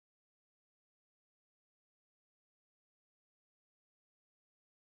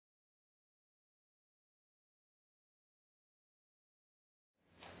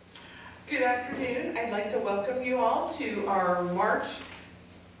Good afternoon. I'd like to welcome you all to our March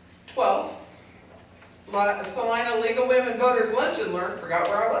 12th Salina League of Women Voters Lunch and Learn. Forgot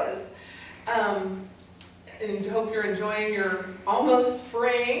where I was. And hope you're enjoying your almost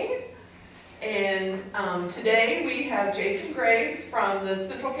spring. And today we have Jason Graves from the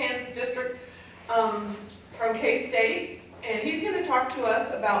Central Kansas District from K-State. And he's going to talk to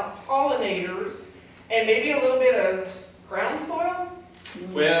us about pollinators and maybe a little bit of ground soil.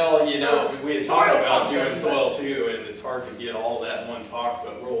 Well, you know, we had talked about doing soil too, and it's hard to get all that in one talk,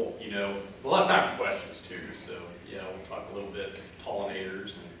 but we'll have time for questions too. So, yeah, we'll talk a little bit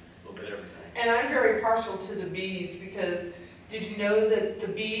pollinators and a little bit everything. And I'm very partial to the bees because did you know that the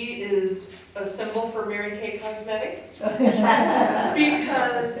bee is a symbol for Mary Kay Cosmetics?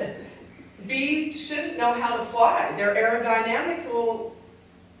 Because bees shouldn't know how to fly. They're aerodynamical.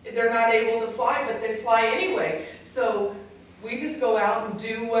 They're not able to fly, but they fly anyway. So we just go out and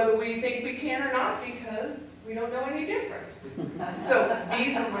do whether we think we can or not because we don't know any different. So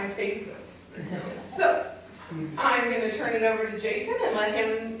bees are my favorite. So I'm going to turn it over to Jason and let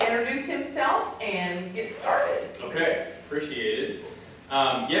him introduce himself and get started. Okay, appreciate it.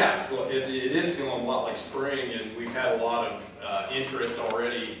 Yeah, well, it is feeling a lot like spring, and we've had a lot of interest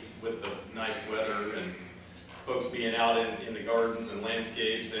already with the nice weather and folks being out in the gardens and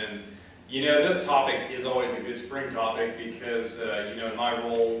landscapes. And you know, this topic is always a good spring topic because, you know, in my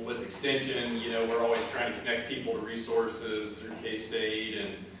role with Extension, you know, we're always trying to connect people to resources through K-State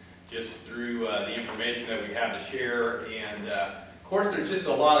and just through the information that we have to share. And, of course, there's just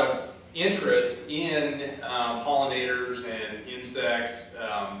a lot of interest in pollinators and insects,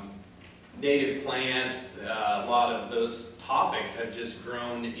 native plants. A lot of those topics have just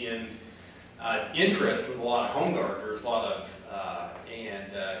grown in interest with a lot of home gardeners, a lot of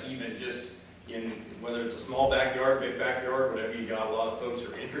even just in whether it's a small backyard, big backyard, whatever you got, a lot of folks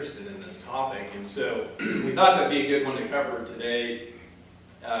are interested in this topic. And so we thought that'd be a good one to cover today,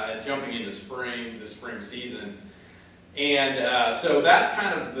 jumping into spring, the spring season. And so that's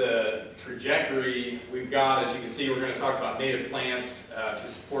kind of the trajectory we've got. As you can see, we're going to talk about native plants to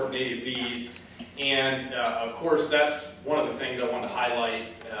support native bees. And of course, that's one of the things I wanted to highlight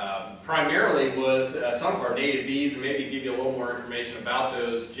primarily was some of our native bees, and maybe give you a little more information about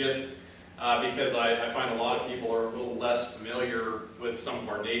those, just because I find a lot of people are a little less familiar with some of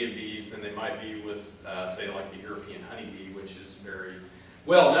our native bees than they might be with, say, like the European honeybee, which is very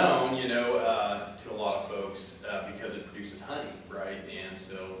well known, you know, to a lot of folks because it produces honey, right? And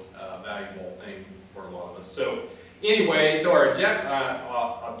so a valuable thing for a lot of us. So anyway, so our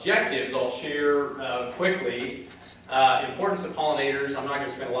objectives I'll share quickly. Importance of pollinators, I'm not going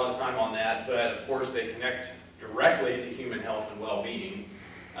to spend a lot of time on that, but of course they connect directly to human health and well-being.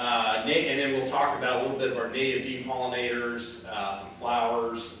 And then we'll talk about a little bit of our native bee pollinators, some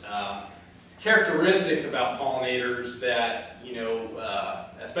flowers, characteristics about pollinators that, you know,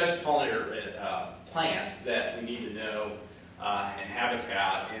 especially pollinator plants that we need to know, and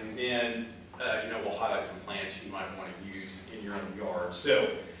habitat. And then, you know, we'll highlight some plants you might want to use in your own yard.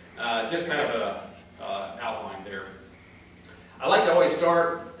 So just kind of a outline there. I like to always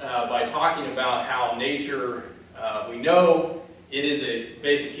start by talking about how nature, we know it is a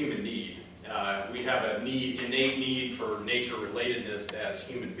basic human need. We have an innate need for nature relatedness as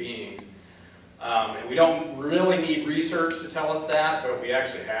human beings. And we don't really need research to tell us that, but we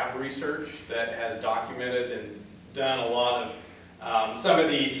actually have research that has documented and done a lot of, some of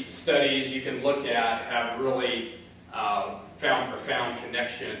these studies you can look at have really found profound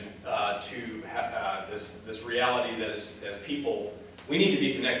connection to this reality that as people, we need to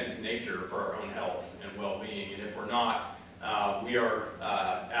be connected to nature for our own health and well-being. And if we're not, we are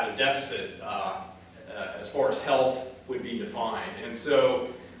at a deficit as far as health would be defined. And so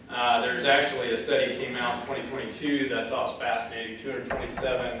there's actually a study that came out in 2022 that I thought was fascinating,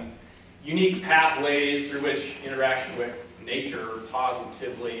 227 unique pathways through which interaction with nature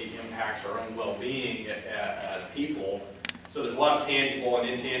positively impacts our own well-being as people. So there's a lot of tangible and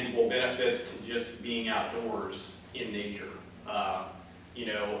intangible benefits to just being outdoors in nature. You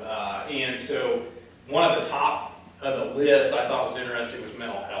know, and so one of the top of the list I thought was interesting was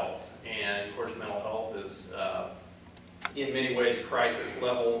mental health. And of course mental health is in many ways crisis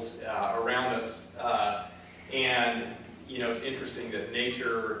levels around us. And you know, it's interesting that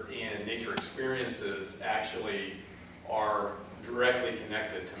nature and nature experiences actually are directly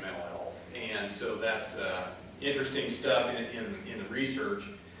connected to mental health. And so that's interesting stuff in the research.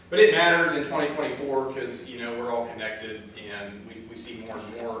 But it matters in 2024 because, you know, we're all connected and we see more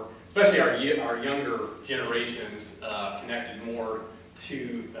and more, especially our younger generations, connected more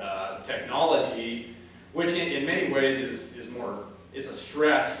to technology, which in many ways is a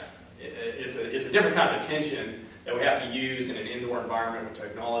stress it's a different kind of attention that we have to use in an indoor environment with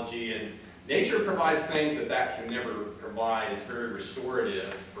technology, and nature provides things that can never provide. It's very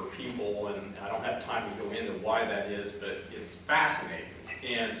restorative for people, and I don't have time to go into why that is, but it's fascinating.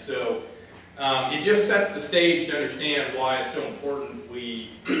 And so it just sets the stage to understand why it's so important we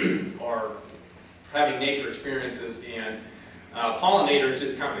are having nature experiences, and pollinators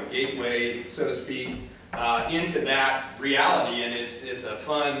is kind of a gateway, so to speak, into that reality, and it's a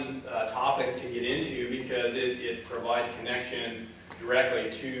fun topic to get into because it provides connection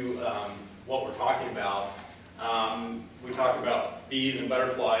directly to what we're talking about. We talked about bees and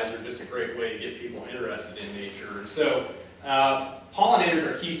butterflies are just a great way to get people interested in nature. And so pollinators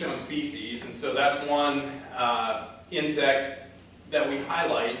are keystone species, and so that's one insect that we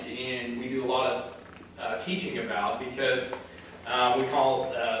highlight and we do a lot of teaching about, because we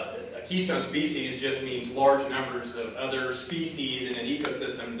call a keystone species just means large numbers of other species in an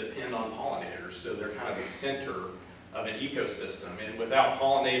ecosystem depend on pollinators. So they're kind of the center of an ecosystem. And without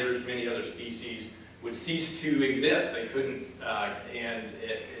pollinators, many other species would cease to exist. They couldn't, and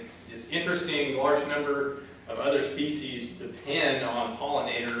it's interesting, large number of other species depend on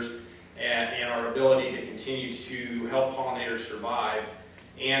pollinators and our ability to continue to help pollinators survive.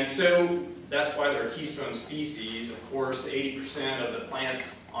 And so that's why they're keystone species. Of course, 80% of the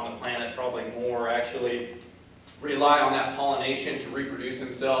plants on the planet, probably more actually, rely on that pollination to reproduce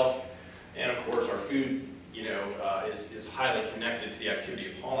themselves. And of course, our food, is highly connected to the activity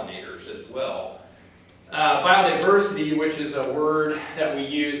of pollinators as well. Biodiversity, which is a word that we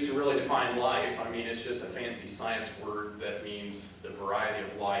use to really define life. I mean, it's just a fancy science word that means the variety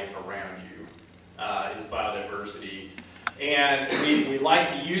of life around you is biodiversity. And we like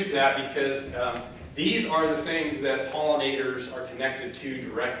to use that because these are the things that pollinators are connected to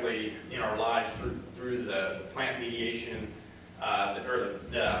directly in our lives through the plant mediation, or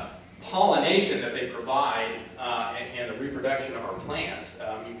the pollination that they provide and the reproduction of our plants.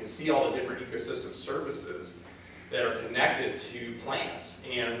 You can see all the different ecosystem services that are connected to plants,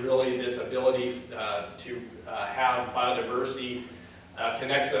 and really this ability to have biodiversity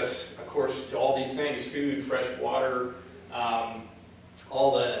connects us, of course, to all these things: food, fresh water,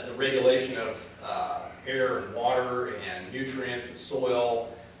 all the regulation of air and water and nutrients and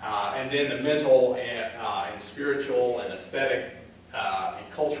soil, and then the mental and spiritual and aesthetic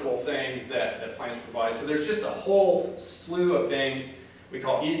and cultural things that plants provide. So there's just a whole slew of things we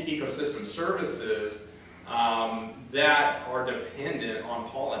call ecosystem services that are dependent on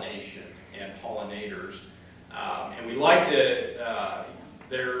pollination and pollinators. And we like to,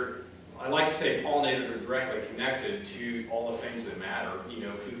 I like to say pollinators are directly connected to all the things that matter,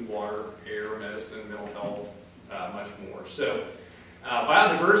 food, water, air, medicine, mental health, much more. So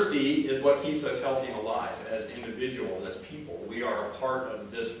biodiversity is what keeps us healthy and alive as individuals, as people. We are a part of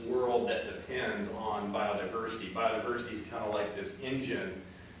this world that depends on biodiversity. Biodiversity is kind of like this engine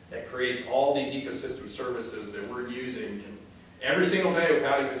that creates all these ecosystem services that we're using every single day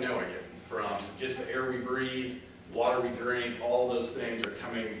without even knowing it. From just the air we breathe, water we drink, all those things are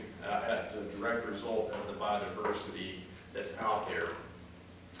coming as a direct result of the biodiversity that's out there.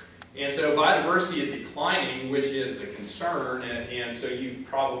 And so biodiversity is declining, which is the concern, and so you've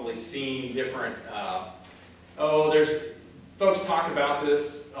probably seen different, there's folks talk about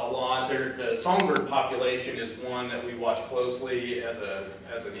this a lot. The songbird population is one that we watch closely as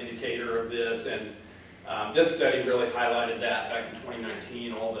an indicator of this, and this study really highlighted that back in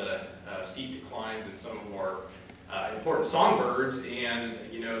 2019, all the steep declines in some of our important songbirds, and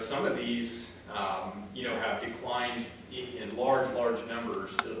some of these have declined in large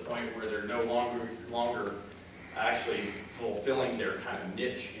numbers to the point where they're no longer actually fulfilling their kind of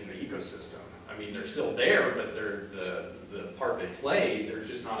niche in the ecosystem. I mean, they're still there, but they're the part they play, there's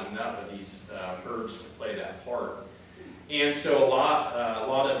just not enough of these birds to play that part. And so a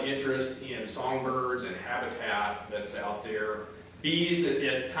lot of interest in songbirds and habitat that's out there. Bees,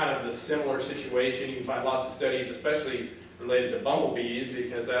 in kind of the similar situation. You can find lots of studies, especially related to bumblebees,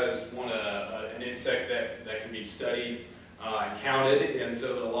 because that is an insect that can be studied and counted, and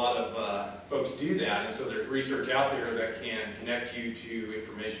so a lot of folks do that, and so there's research out there that can connect you to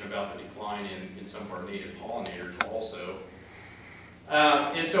information about the decline in some of our native pollinators also.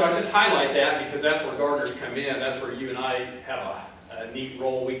 And so I just highlight that because that's where gardeners come in. That's where you and I have a neat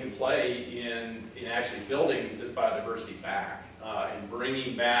role we can play in actually building this biodiversity back and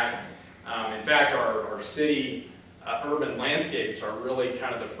bringing back. In fact, our city urban landscapes are really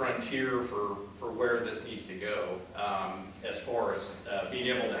kind of the frontier for where this needs to go as far as being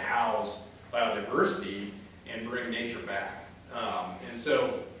able to house biodiversity and bring nature back. And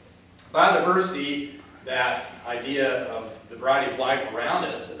so biodiversity, that idea of the variety of life around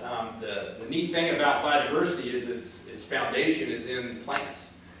us. The neat thing about biodiversity is its foundation is in plants.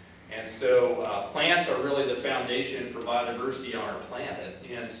 And so plants are really the foundation for biodiversity on our planet.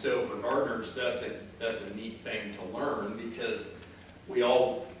 And so for gardeners, that's a neat thing to learn, because we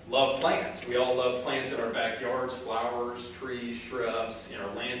all love plants. We all love plants in our backyards, flowers, trees, shrubs, in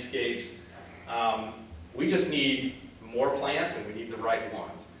our landscapes. We just need more plants, and we need the right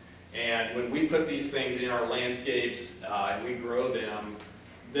ones. And when we put these things in our landscapes and we grow them,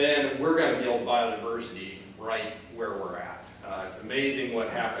 then we're going to build biodiversity right where we're at. It's amazing what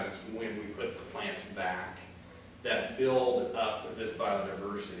happens when we put the plants back that build up this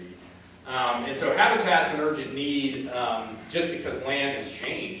biodiversity. And so habitat's an urgent need just because land has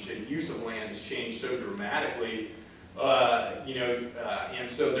changed and use of land has changed so dramatically. And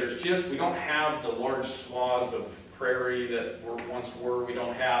so we don't have the large swaths of prairie that once were. We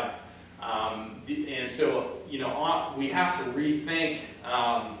don't have, and so, we have to rethink,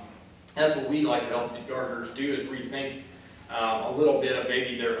 that's what we like to help the gardeners do, is rethink a little bit of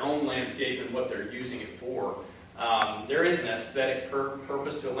maybe their own landscape and what they're using it for. There is an aesthetic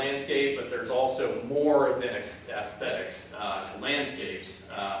purpose to a landscape, but there's also more than aesthetics to landscapes.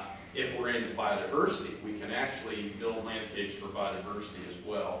 If we're into biodiversity, we can actually build landscapes for biodiversity as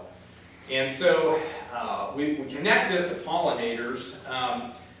well. And so we connect this to pollinators,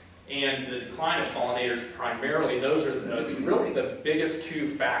 and the decline of pollinators primarily. Those are really the biggest two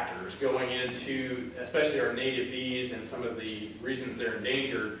factors going into, especially our native bees and some of the reasons they're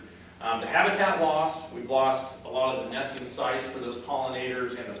endangered. The habitat loss, we've lost a lot of the nesting sites for those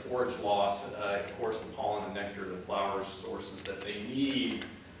pollinators, and the forage loss, of course, the pollen and nectar, the flower sources that they need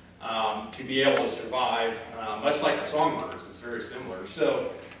to be able to survive, much like our songbirds. It's very similar.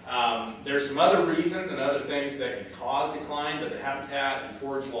 So there's some other reasons and other things that can cause decline, but the habitat and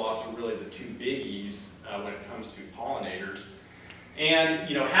forage loss are really the two biggies when it comes to pollinators. And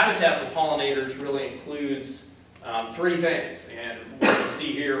habitat for pollinators really includes three things, and you can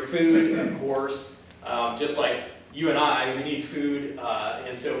see here, food, of course, just like you and I, we need food,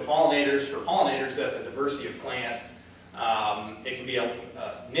 and so for pollinators, that's a diversity of plants. It can be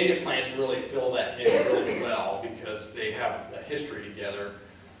native plants really fill that niche really well because they have a history together,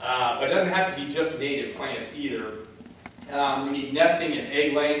 but it doesn't have to be just native plants either. We need nesting and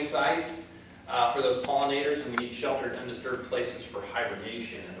egg-laying sites for those pollinators, and we need sheltered, undisturbed places for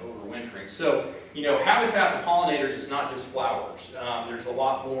hibernation and overwintering. So, habitat for pollinators is not just flowers. There's a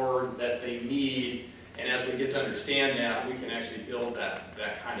lot more that they need, and as we get to understand that, we can actually build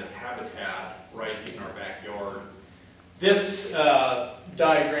that kind of habitat right in our backyard. This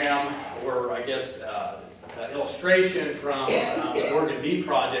diagram, or I guess illustration from the Oregon Bee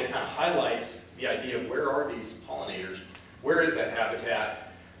Project, kind of highlights the idea of where are these pollinators, where is that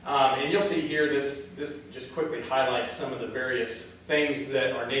habitat. And you'll see here, this just quickly highlights some of the various things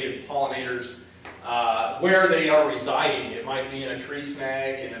that are native pollinators, where they are residing. It might be in a tree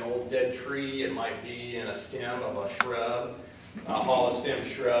snag, in an old dead tree. It might be in a stem of a shrub, a hollow stem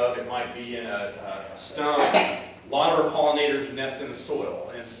shrub. It might be in a stump. A lot of our pollinators nest in the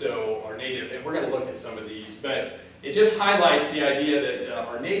soil, and so our native, and we're going to look at some of these, but it just highlights the idea that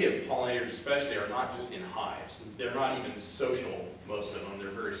our native pollinators especially are not just in hives. They're not even social, most of them. They're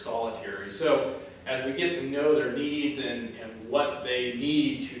very solitary. So as we get to know their needs and what they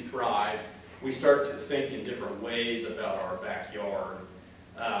need to thrive, we start to think in different ways about our backyard.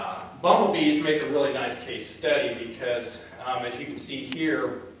 Bumblebees make a really nice case study because, as you can see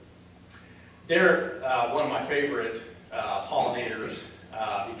here, they're one of my favorite pollinators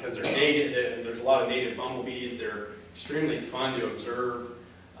because they're native. There's a lot of native bumblebees. They're extremely fun to observe.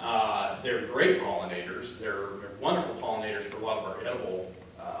 They're great pollinators. They're wonderful pollinators for a lot of our edible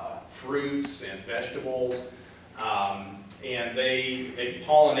fruits and vegetables. And they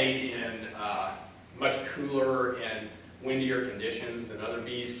pollinate in much cooler and windier conditions than other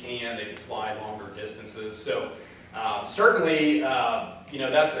bees can. They can fly longer distances. So certainly,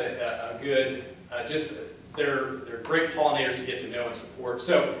 that's a good, they're great pollinators to get to know and support.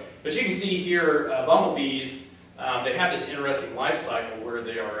 So, but you can see here, bumblebees, they have this interesting life cycle where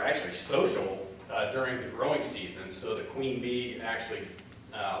they are actually social during the growing season. So the queen bee actually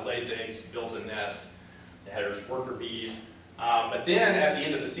lays eggs, builds a nest. There's worker bees. But then at the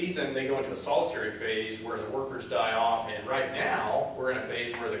end of the season, they go into a solitary phase where the workers die off. And right now, we're in a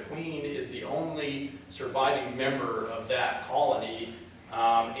phase where the queen is the only surviving member of that colony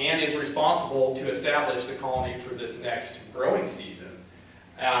and is responsible to establish the colony for this next growing season.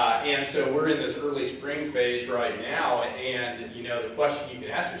 And so we're in this early spring phase right now. And, the question you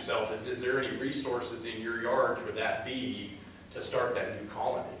can ask yourself is there any resources in your yard for that bee to start that new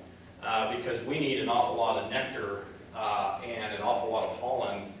colony? Because we need an awful lot of nectar and an awful lot of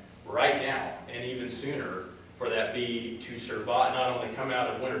pollen right now, and even sooner, for that bee to survive, not only come out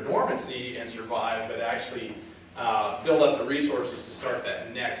of winter dormancy and survive, but actually build up the resources to start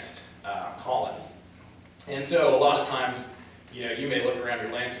that next colony. And so a lot of times, you know, you may look around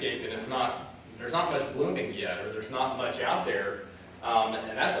your landscape and there's not much blooming yet, or there's not much out there,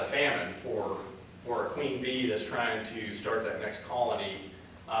 and that's a famine for a queen bee that's trying to start that next colony.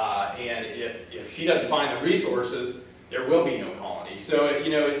 And if she doesn't find the resources, there will be no colony. So, you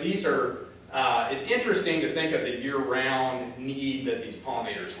know, these are, it's interesting to think of the year-round need that these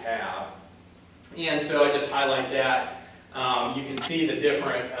pollinators have. And so I just highlight that. You can see the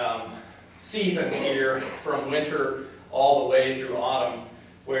different seasons here, from winter all the way through autumn,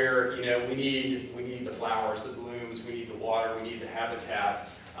 where, you know, we need the flowers, the blooms, we need the water, we need the habitat.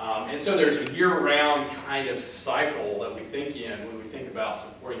 And so there's a year-round kind of cycle that we think in when we think about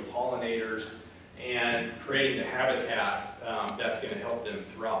supporting pollinators and creating the habitat that's going to help them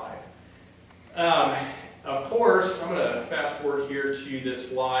thrive. Of course, I'm going to fast forward here to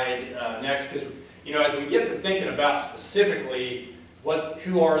this slide next, because, you know, as we get to thinking about specifically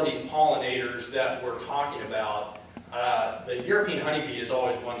who are these pollinators that we're talking about, the European honeybee is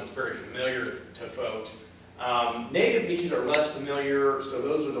always one that's very familiar to folks. Native bees are less familiar, so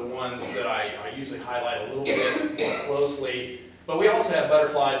those are the ones that I usually highlight a little bit more closely. But we also have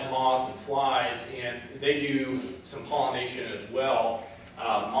butterflies, moths, and flies, and they do some pollination as well.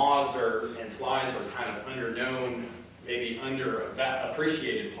 Moths and flies are kind of underknown, maybe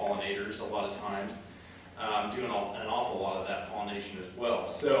underappreciated pollinators a lot of times, doing an awful lot of that pollination as well.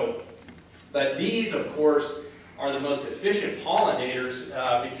 So, but bees, of course, are the most efficient pollinators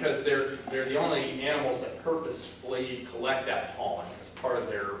because they're the only animals that purposefully collect that pollen as part of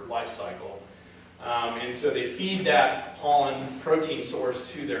their life cycle. And so they feed that pollen protein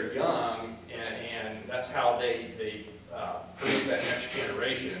source to their young, and that's how they produce that next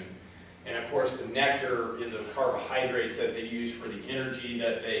generation. And of course, the nectar is of carbohydrates that they use for the energy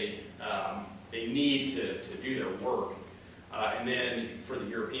that they need to do their work, and then for the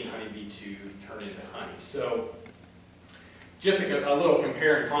European honeybee to turn into honey. So just a little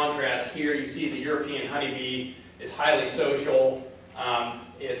compare and contrast here. You see the European honeybee is highly social.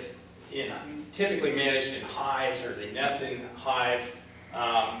 It's typically managed in hives, or they nest in hives,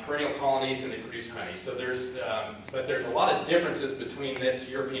 perennial colonies, and they produce honey. So but there's a lot of differences between this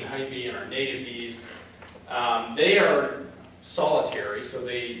European honeybee and our native bees. They are solitary, so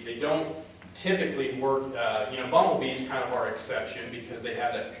they don't typically work. You know, bumblebees kind of are an exception because they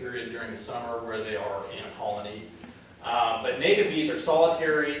have that period during the summer where they are in a colony. But native bees are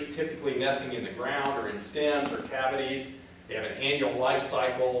solitary, typically nesting in the ground or in stems or cavities. They have an annual life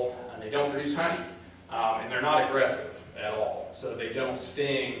cycle, and they don't produce honey, and they're not aggressive at all, so they don't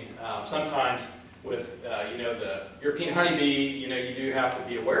sting. Sometimes with you know, the European honeybee, you know, you do have to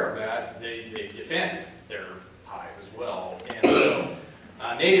be aware of that. They defend their hive as well, and so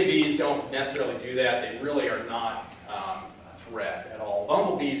native bees don't necessarily do that. They really are not a threat at all.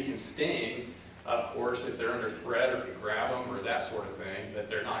 Bumblebees can sting, of course, if they're under threat or if you grab them or that sort of thing, but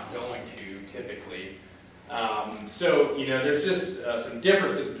they're not going to typically. So, you know, there's just some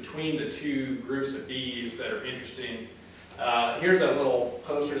differences between the two groups of bees that are interesting. Here's a little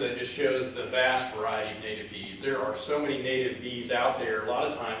poster that just shows the vast variety of native bees. There are so many native bees out there. A lot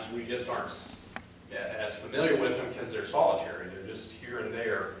of times we just aren't as familiar with them because they're solitary. They're just here and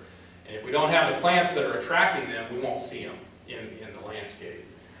there. And if we don't have the plants that are attracting them, we won't see them in the landscape.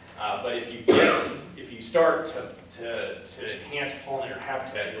 But if you start to enhance pollinator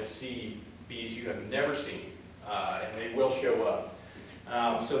habitat, you'll see bees you have never seen, and they will show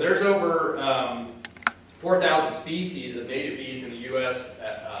up. So there's over 4,000 species of native bees in the U.S.,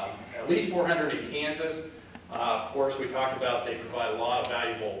 at least 400 in Kansas. Of course, we talked about they provide a lot of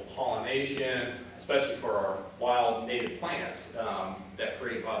valuable pollination, especially for our wild native plants that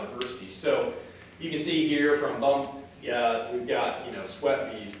create biodiversity. So you can see here from we've got, you know,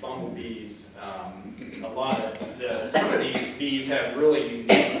 sweat bees, bumblebees. A lot of some of these bees have really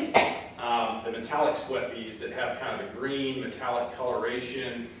unique, the metallic sweat bees that have kind of a green metallic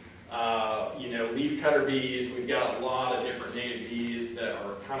coloration. You know, leaf cutter bees. We've got a lot of different native bees that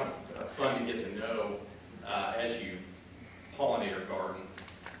are kind of fun to get to know as you pollinate or garden.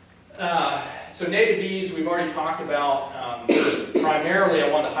 So native bees, we've already talked about. Primarily, I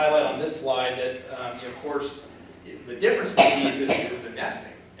want to highlight on this slide that, you know, of course, the difference with bees is the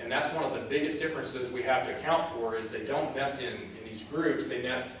nesting. And that's one of the biggest differences we have to account for, is they don't nest in these groups. They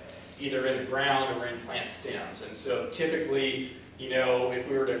nest either in the ground or in plant stems. And so typically, you know, if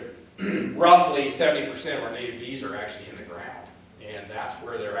we were to, roughly 70% of our native bees are actually in the ground. And that's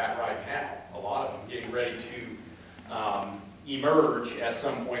where they're at right now. A lot of them getting ready to emerge at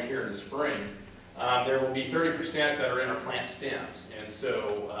some point here in the spring, there will be 30% that are in our plant stems. And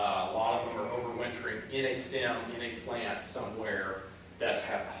so a lot of them are overwintering in a stem, in a plant somewhere that's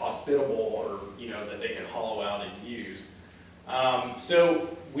hospitable, or that they can hollow out and use.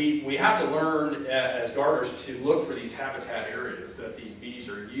 So we have to learn as gardeners to look for these habitat areas that these bees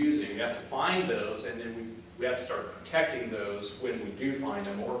are using. We have to find those, and then we have to start protecting those when we do find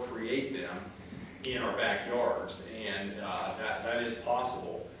them, or create them in our backyards, and that is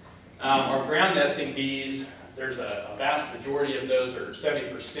possible. Our ground nesting bees, there's a vast majority of those, are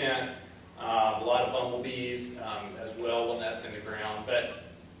 70%. A lot of bumblebees as well will nest in the ground, but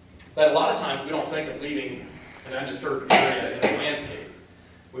a lot of times we don't think of leaving an undisturbed area in the landscape.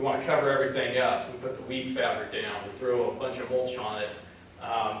 We want to cover everything up. We put the weed fabric down. We throw a bunch of mulch on it,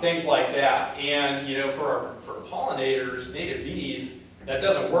 things like that. And for pollinators, native bees, that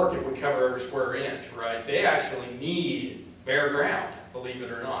doesn't work if we cover every square inch, right? They actually need bare ground, believe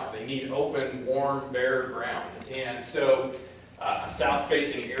it or not. They need open, warm, bare ground. And so a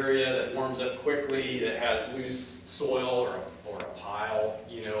south-facing area that warms up quickly, that has loose soil or a pile,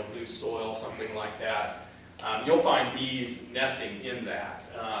 loose soil, something like that, you'll find bees nesting in that.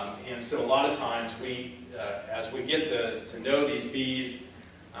 And so a lot of times as we get to know these bees,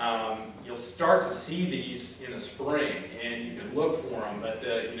 you'll start to see these in the spring, and you can look for them. But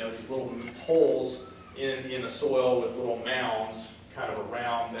these little holes in the soil with little mounds kind of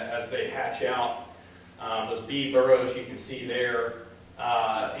around as they hatch out. Those bee burrows you can see there.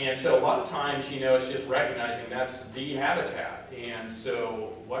 And so a lot of times, it's just recognizing that's bee habitat. And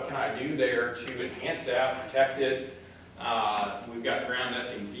so what can I do there to enhance that, protect it? We've got ground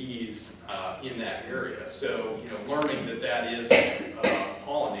nesting bees in that area. So, learning that is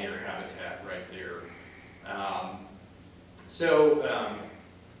pollinator habitat right there.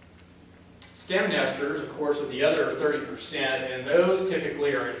 Stem nesters, of course, are the other 30%, and those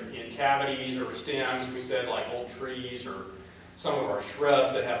typically are in cavities or stems. We said like old trees or some of our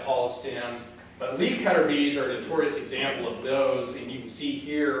shrubs that have hollow stems. But leafcutter bees are a notorious example of those, and you can see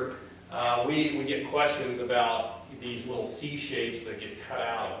here we get questions about these little C shapes that get cut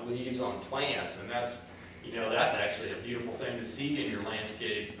out of leaves on plants, and that's actually a beautiful thing to see in your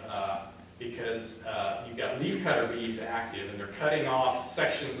landscape because you've got leafcutter bees active, and they're cutting off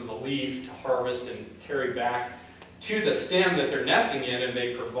sections of the leaf to harvest and carry back to the stem that they're nesting in, and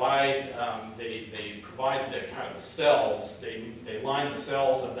they provide the kind of cells. They line the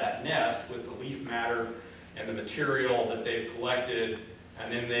cells of that nest with the leaf matter and the material that they've collected,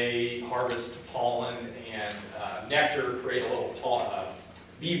 and then they harvest pollen and nectar, create a little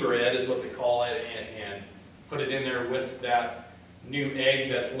bee bread is what they call it, and put it in there with that new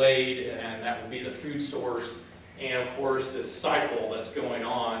egg that's laid, and that will be the food source. And of course, this cycle that's going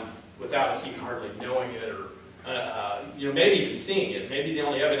on without us even hardly knowing it, or maybe even seeing it. Maybe the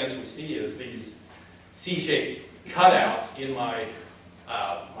only evidence we see is these C-shaped cutouts in my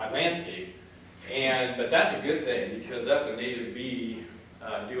landscape. But that's a good thing, because that's a native bee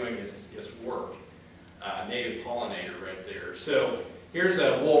doing its work. Native pollinator right there. So here's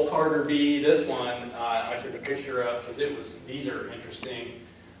a wool carder bee. This one I took a picture of because these are interesting.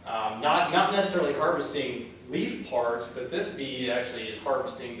 Not necessarily harvesting leaf parts, but this bee actually is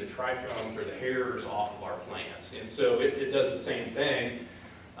harvesting the trichomes or the hairs off of our plants. And so it does the same thing.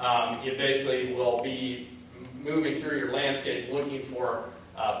 It basically will be moving through your landscape looking for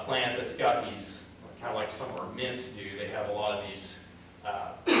a plant that's got these, kind of like some of our mints do. They have a lot of these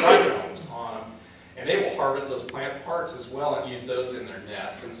trichomes on them. And they will harvest those plant parts as well and use those in their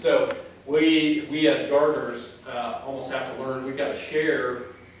nests. And so we as gardeners almost have to learn, we've got to share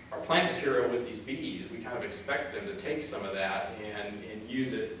our plant material with these bees. We kind of expect them to take some of that and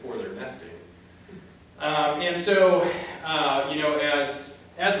use it for their nesting. And so,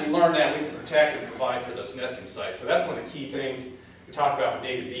 as we learn that, we can protect and provide for those nesting sites. So that's one of the key things we talk about with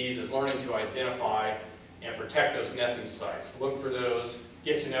native bees, is learning to identify and protect those nesting sites. Look for those,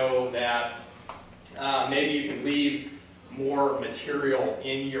 get to know that. Maybe you can leave more material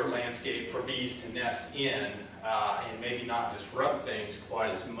in your landscape for bees to nest in, and maybe not disrupt things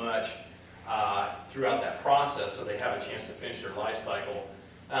quite as much throughout that process, so they have a chance to finish their life cycle.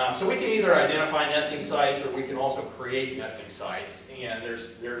 So we can either identify nesting sites, or we can also create nesting sites, and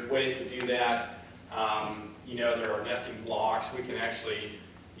there's ways to do that. There are nesting blocks. We can actually,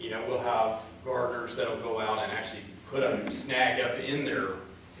 we'll have gardeners that'll go out and actually put a snag up in their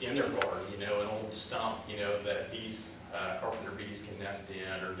garden, an old stump, that these carpenter bees can nest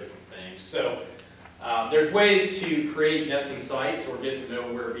in, or different things. So there's ways to create nesting sites or get to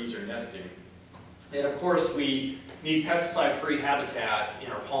know where bees are nesting. And of course, we need pesticide-free habitat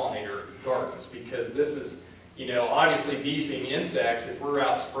in our pollinator gardens, because this is, you know, obviously bees being insects, if we're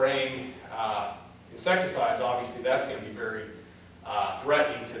out spraying insecticides, obviously that's going to be very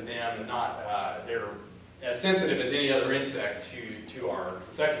threatening to them, and not they're as sensitive as any other insect to our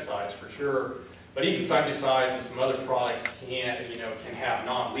insecticides for sure. But even fungicides and some other products can have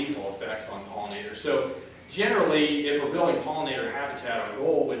non-lethal effects on pollinators. So generally, if we're building pollinator habitat, our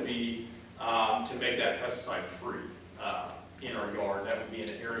goal would be to make that pesticide free in our yard. That would be an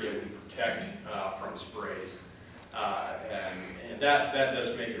area we protect from sprays, and that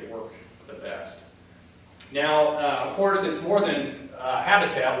does make it work the best. Now, of course, it's more than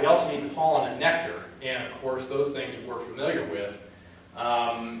habitat. We also need the pollen and nectar, and of course, those things we're familiar with.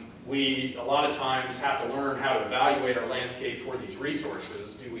 We, a lot of times, have to learn how to evaluate our landscape for these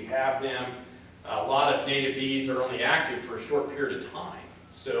resources. Do we have them? A lot of native bees are only active for a short period of time.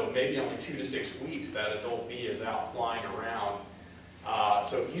 So maybe only 2 to 6 weeks that adult bee is out flying around.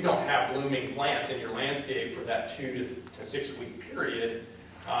 So if you don't have blooming plants in your landscape for that 2 to 6 week period,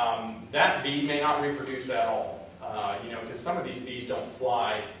 that bee may not reproduce at all. Because some of these bees don't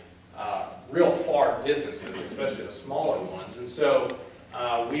fly real far distances, especially the smaller ones. And so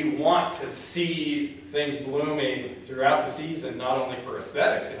we want to see things blooming throughout the season, not only for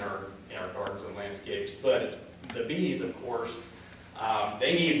aesthetics in our gardens and landscapes, but it's the bees, of course.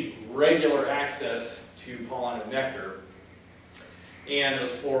 They need regular access to pollen and nectar and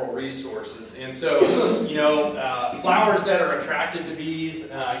those floral resources. And so, flowers that are attractive to bees,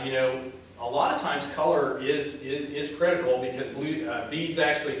 a lot of times color is critical, because bees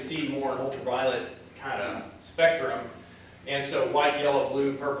actually see more in ultraviolet kind of spectrum. And so white, yellow,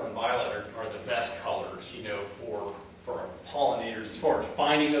 blue, purple, and violet are the best colors, for pollinators as far as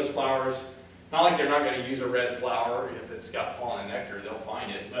finding those flowers. Not like they're not going to use a red flower. If it's got pollen and nectar, they'll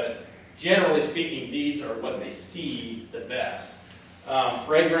find it. But generally speaking, these are what they see the best.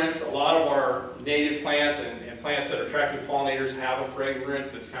 Fragrance, a lot of our native plants and plants that are attracting pollinators have a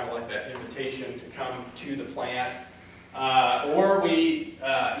fragrance that's kind of like that invitation to come to the plant. Or we,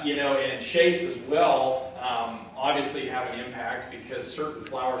 and shapes as well, obviously have an impact, because certain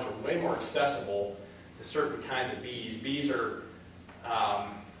flowers are way more accessible to certain kinds of bees. Bees are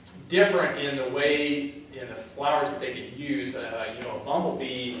different in the flowers that they can use. A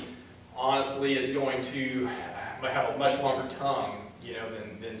bumblebee, honestly, is going to have a much longer tongue,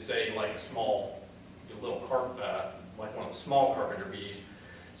 than say like a small little like one of the small carpenter bees.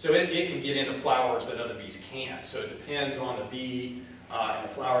 So it can get into flowers that other bees can't. So it depends on the bee and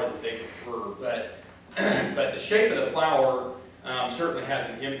the flower that they prefer. But the shape of the flower certainly has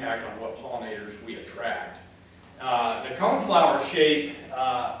an impact on what pollinators we attract. The coneflower shape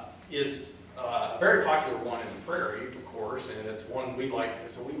is a very popular one in the prairie, of course, and it's one we like.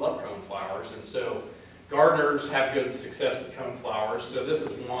 So we love coneflowers, and so gardeners have good success with coneflowers. So this is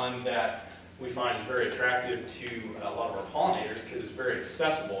one that we find is very attractive to a lot of our pollinators, because it's very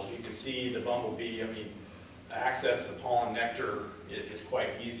accessible. As you can see, the bumblebee, access to the pollen nectar is quite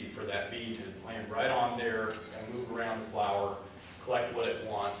easy for that bee to land right on there and move around the flower, collect what it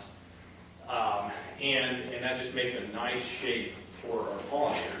wants, and that just makes a nice shape for our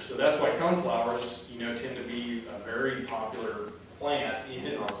pollinators. So that's why coneflowers, tend to be a very popular plant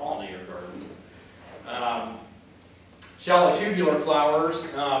in our pollinator gardens. Shallow tubular flowers,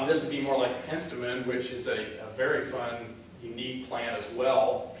 this would be more like penstemon, which is a very fun, unique plant as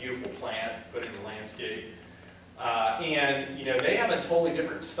well. Beautiful plant, put in the landscape. They have a totally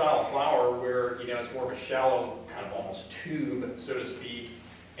different style of flower where, it's more of a shallow, kind of almost tube, so to speak.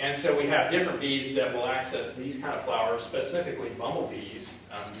 And so we have different bees that will access these kind of flowers, specifically bumblebees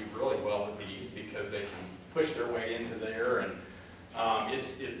do really well with these, because they can push their way into there. And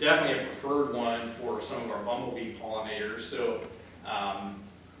it's definitely a preferred one for some of our bumblebee pollinators. So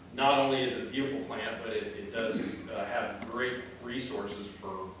not only is it a beautiful plant, but it does have great resources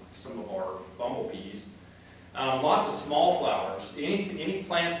for some of our bumblebees. Lots of small flowers. Any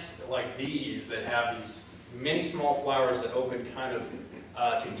plants like these that have these many small flowers that open kind of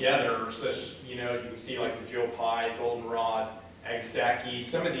together, such, you can see like the Joe Pye, goldenrod, agstachy.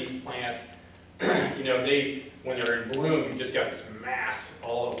 Some of these plants, when they're in bloom, you just got this mass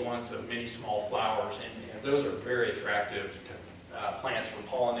all at once of many small flowers, and those are very attractive to plants for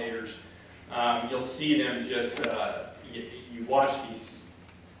pollinators. You'll see them just, you watch these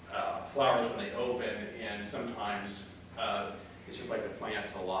flowers when they open, and sometimes it's just like the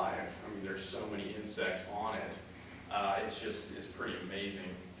plant's alive. There's so many insects on it. It's pretty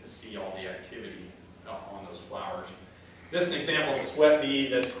amazing to see all the activity on those flowers. This is an example of a sweat bee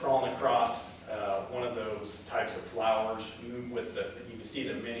that's crawling across one of those types of flowers. You can see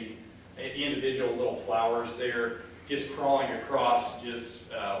the many individual little flowers there. just crawling across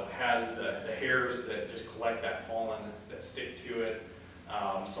just has the hairs that just collect that pollen that stick to it.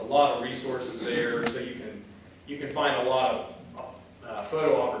 So a lot of resources there. So you can find a lot of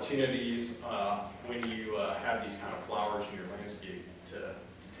photo opportunities when you have these kind of flowers in your landscape to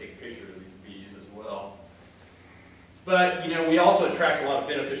take pictures of these bees as well. But we also attract a lot of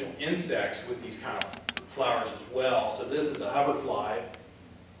beneficial insects with these kind of flowers as well. So this is a hoverfly.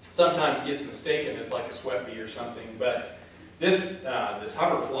 Sometimes gets mistaken as like a sweat bee or something, but this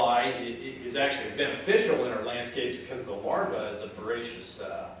hoverfly is actually beneficial in our landscapes because the larva is a voracious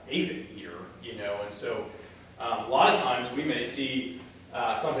aphid eater, and so a lot of times we may see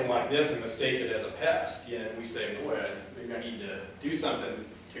something like this and mistake it as a pest. And we say, boy, maybe I need to do something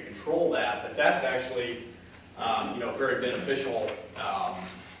to control that, but that's actually very beneficial.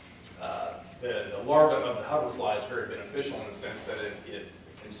 The larva of the hoverfly is very beneficial in the sense that it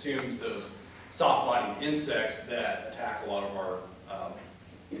consumes those soft-bodied insects that attack a lot of our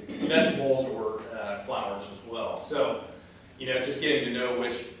vegetables or flowers as well. So, just getting to know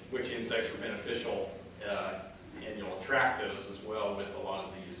which insects are beneficial, and you'll attract those as well with a lot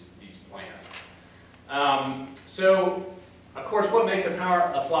of these plants. So, of course, what makes a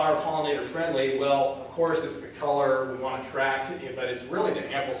flower pollinator friendly? Well, of course, it's the color we want to attract, but it's really the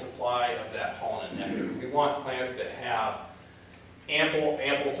ample supply of that pollen and nectar. We want plants that have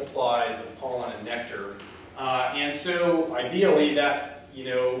ample supplies of pollen and nectar. And so ideally that,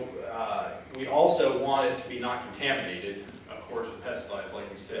 we also want it to be not contaminated, of course, with pesticides like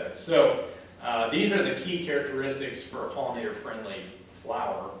we said. So these are the key characteristics for a pollinator-friendly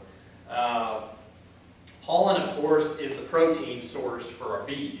flower. Pollen, of course, is the protein source for our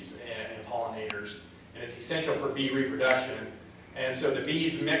bees and pollinators, and it's essential for bee reproduction. And so the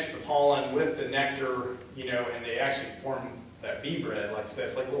bees mix the pollen with the nectar, and they actually form that bee bread. Like I said,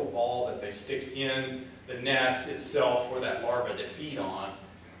 it's like a little ball that they stick in the nest itself for that larva to feed on.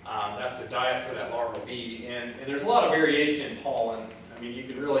 That's the diet for that larval bee. And there's a lot of variation in pollen. I mean, you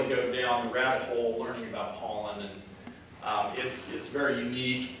can really go down the rabbit hole learning about pollen, and it's very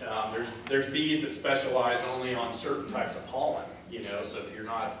unique. There's bees that specialize only on certain types of pollen. So if you're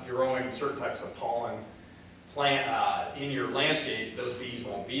growing certain types of pollen plant in your landscape, those bees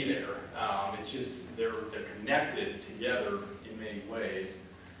won't be there. It's just they're connected together in many ways.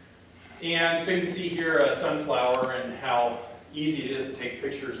 And so you can see here a sunflower and how easy it is to take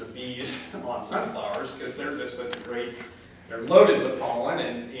pictures of bees on sunflowers because they're just such a great, they're loaded with pollen,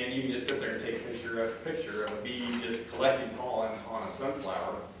 and you can just sit there and take picture after picture of a bee just collecting pollen on a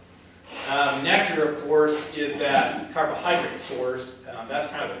sunflower. Nectar, of course, is that carbohydrate source. That's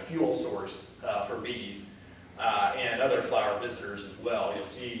kind of a fuel source for bees. And other flower visitors as well. You'll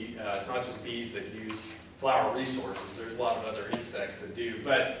see it's not just bees that use flower resources. There's a lot of other insects that do.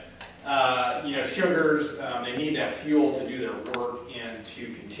 But sugars, they need that fuel to do their work and to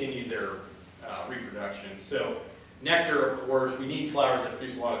continue their reproduction. So nectar, of course, we need flowers that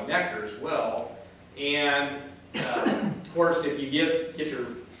produce a lot of nectar as well. And of course, if you get your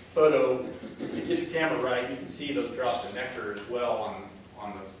photo, if you get your camera right, you can see those drops of nectar as well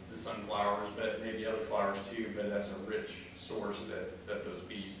on the sunflowers, but maybe other flowers too, but that's a rich source that those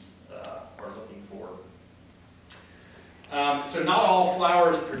bees are looking for. So not all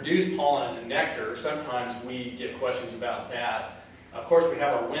flowers produce pollen and nectar. Sometimes we get questions about that. Of course, we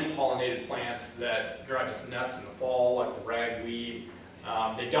have our wind-pollinated plants that drive us nuts in the fall, like the ragweed.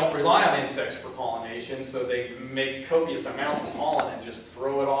 They don't rely on insects for pollination, so they make copious amounts of pollen and just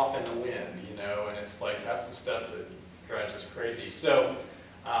throw it off in the wind, and it's like, that's the stuff that drives us crazy. So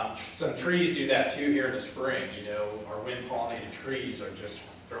some trees do that too here in the spring. Our wind-pollinated trees are just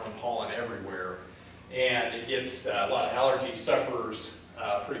throwing pollen everywhere, and it gets a lot of allergy sufferers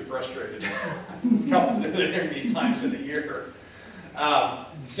pretty frustrated during these times of the year.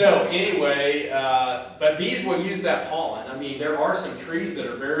 So anyway, but bees will use that pollen. I mean, there are some trees that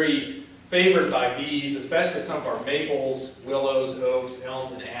are very favored by bees, especially some of our maples, willows, oaks,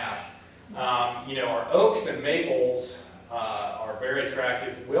 elms, and ash. Our oaks and maples are very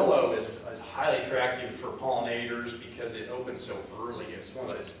attractive. Willow is highly attractive for pollinators because it opens so early. It's one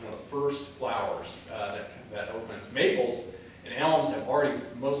of the first flowers that opens. Maples and elms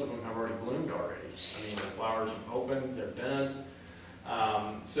most of them have already bloomed already. I mean, the flowers have opened, they're done.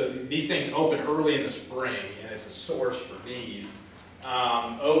 So these things open early in the spring, and it's a source for bees.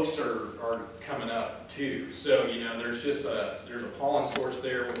 Oaks are coming up too. So there's a pollen source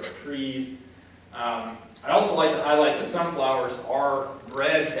there with our trees. I also like to highlight that some flowers are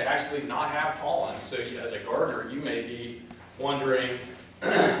bred to actually not have pollen. So as a gardener, you may be wondering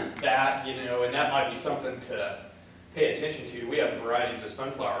that, and that might be something to pay attention to. We have varieties of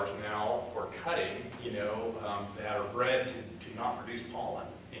sunflowers now for cutting, you know, that are bred to not produce pollen.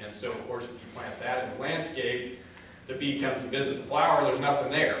 And so, of course, if you plant that in the landscape, the bee comes and visits the flower, there's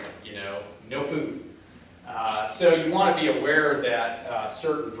nothing there, you know, no food. So you want to be aware that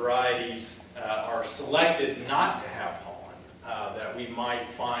certain varieties are selected not to have pollen, that we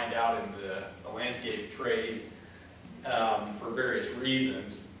might find out in the landscape trade for various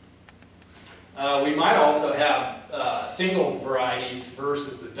reasons. We might also have single varieties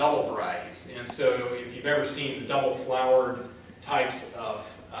versus the double varieties. And so if you've ever seen the double flowered types of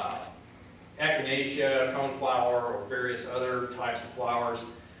echinacea, coneflower, or various other types of flowers,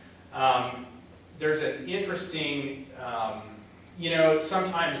 there's an interesting, you know,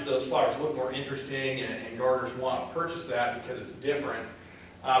 sometimes those flowers look more interesting and gardeners want to purchase that because it's different.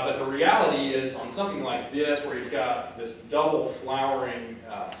 But the reality is on something like this where you've got this double flowering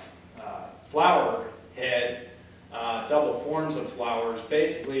flower head, double forms of flowers,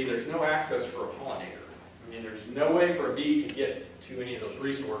 basically there's no access for a pollinator. I mean, there's no way for a bee to get to any of those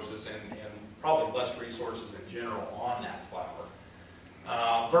resources and probably less resources in general on that flower.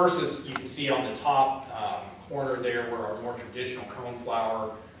 Versus you can see on the top corner there where our more traditional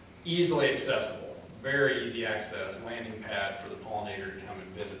coneflower, easily accessible, very easy access, landing pad for the pollinator to come and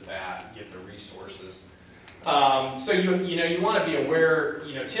visit that and get the resources. So you want to be aware,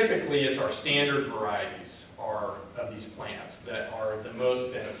 you know, typically it's our standard varieties of these plants that are the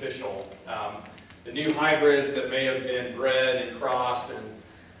most beneficial. The new hybrids that may have been bred and crossed and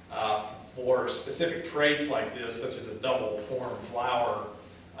for specific traits like this, such as a double form flower,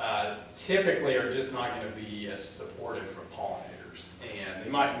 typically are just not going to be as supportive for pollinators. And they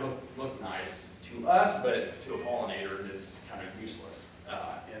might look nice to us, but to a pollinator it's kind of useless.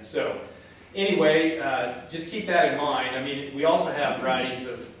 And so anyway, just keep that in mind. I mean, we also have varieties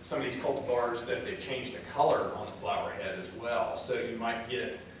of some of these cultivars that they've changed the color on the flower head as well. So you might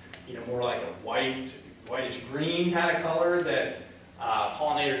get, you know, more like a whitish green kind of color that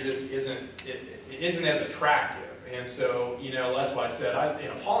pollinator just isn't as attractive. And so, you know, that's why I said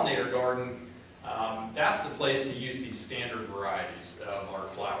in a pollinator garden, that's the place to use these standard varieties of our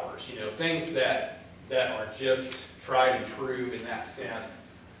flowers. You know, things that are just tried and true in that sense,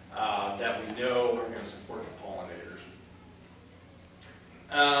 that we know are going to support the pollinators.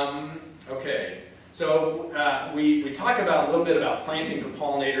 Okay, so we talked about a little bit about planting for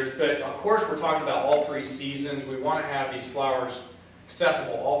pollinators, but of course we're talking about all 3 seasons. We want to have these flowers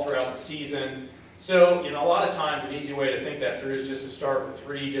accessible all throughout the season. So, you know, a lot of times an easy way to think that through is just to start with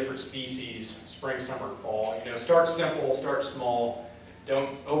 3 different species, spring, summer, fall. You know, start simple, start small,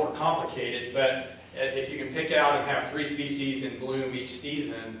 don't overcomplicate it, but if you can pick out and have 3 species in bloom each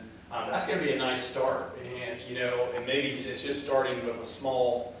season, that's going to be a nice start. And, you know, and maybe it's just starting with a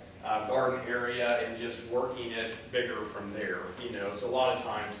small garden area and just working it bigger from there, you know. So a lot of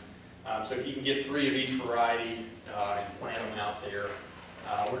times, so if you can get 3 of each variety and plant them out there.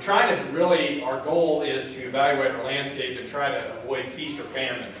 We're trying to really, our goal is to evaluate our landscape and try to avoid feast or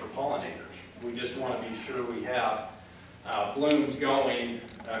famine for pollinators. We just want to be sure we have blooms going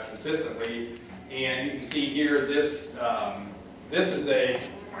consistently. And you can see here, this is a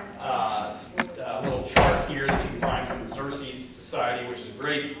little chart here that you can find from the Xerces Society, which is a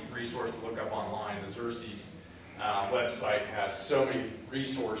great resource to look up online. The Xerces website has so many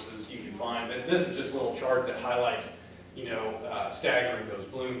resources you can find. But this is just a little chart that highlights, you know, staggering those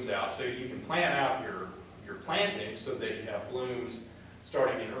blooms out. So you can plan out your planting so that you have blooms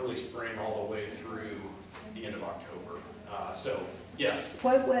starting in early spring all the way through the end of October. So, yes?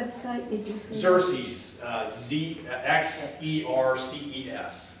 What website did you say? Xerces, Xerces,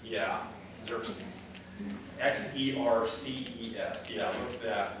 yeah, Xerces. Xerces, yeah, look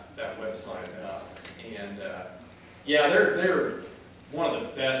that website up. And yeah, they're one of the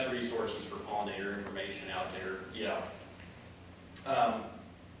best resources for pollinator information out there, yeah.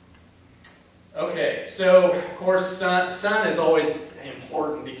 Okay, so of course sun is always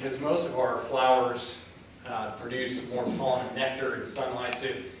important because most of our flowers produce more pollen and nectar and sunlight. So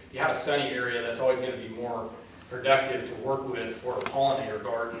if you have a sunny area, that's always going to be more productive to work with for a pollinator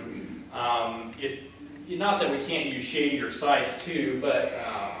garden. Not that we can't use shadier sites too, but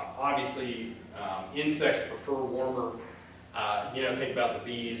obviously insects prefer warmer. You know, think about the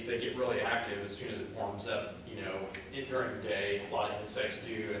bees, they get really active as soon as it warms up, you know, during the day. A lot of insects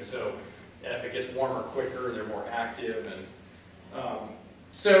do, and so if it gets warmer quicker, they're more active. And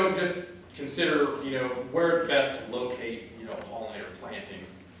so just consider, you know, where best to locate, you know, pollinator planting.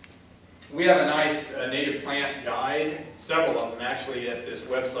 We have a nice native plant guide, several of them actually, at this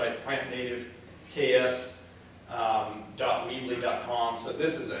website, plantnativeks.weebly.com. So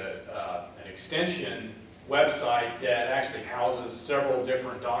this is an extension website that actually houses several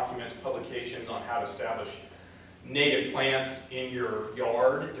different documents, publications on how to establish native plants in your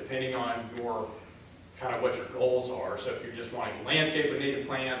yard, depending on your kind of what your goals are. So if you're just wanting to landscape with native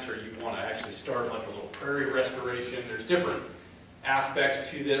plants, or you want to actually start like a little prairie restoration, there's different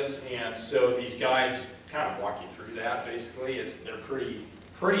aspects to this, and so these guides kind of walk you through that. Basically, they're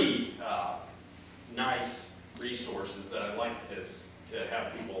pretty nice resources that I like to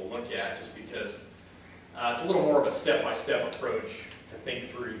have people look at, just because it's a little more of a step-by-step approach to think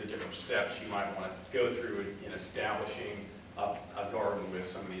through the different steps you might want to go through in establishing a garden with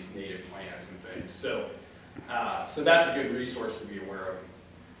some of these native plants and things. So, so that's a good resource to be aware of.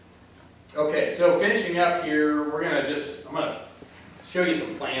 Okay, so finishing up here, I'm going to show you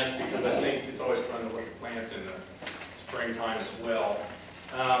some plants, because I think it's always fun to look at plants in the springtime as well.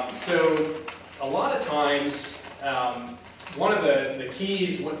 So a lot of times, one of the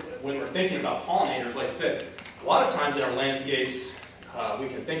keys when we're thinking about pollinators, like I said, a lot of times in our landscapes, we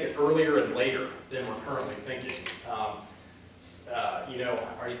can think it earlier and later than we're currently thinking. You know,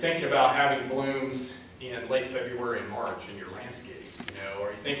 are you thinking about having blooms in late February and March in your landscape? You know,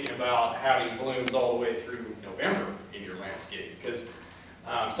 are you thinking about having blooms all the way through November in your landscape? Because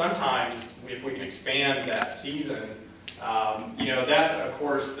sometimes, if we can expand that season, you know, that's of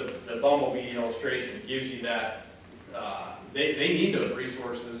course the bumblebee illustration. It gives you that. They need those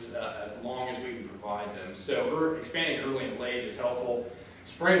resources as long as we can provide them. So expanding early and late is helpful.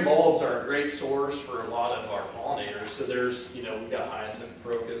 Spring bulbs are a great source for a lot of our pollinators. So there's, you know, we've got hyacinth,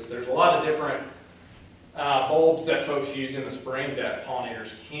 crocus. There's a lot of different bulbs that folks use in the spring that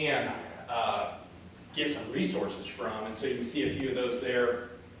pollinators can get some resources from. And so you can see a few of those there.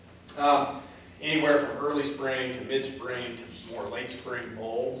 Anywhere from early spring to mid-spring to more late spring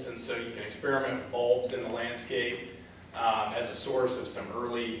bulbs. And so you can experiment with bulbs in the landscape as a source of some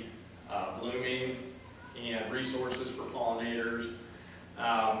early blooming and resources for pollinators.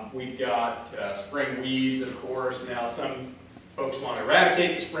 We've got spring weeds, of course. Now, some folks want to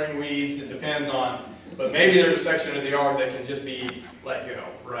eradicate the spring weeds. It depends on, but maybe there's a section of the yard that can just be let go,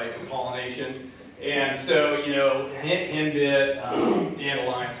 right, for pollination. And so, you know, henbit,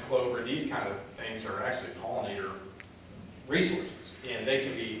 dandelions, clover, these kind of things are actually pollinator resources, and they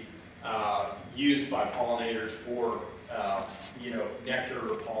can be used by pollinators for, you know, nectar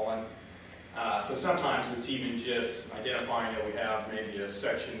or pollen. So sometimes it's even just identifying that we have maybe a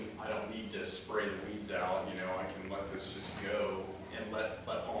section, I don't need to spray the weeds out, you know, I can let this just go and let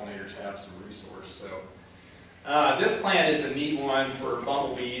pollinators have some resource. So this plant is a neat one for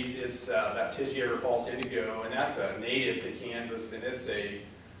bumblebees. It's Baptisia or false indigo, and that's a native to Kansas, and it's a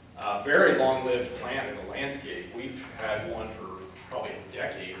very long-lived plant in the landscape. We've had one for probably a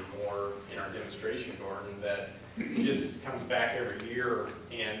decade or more in our demonstration garden that just comes back every year,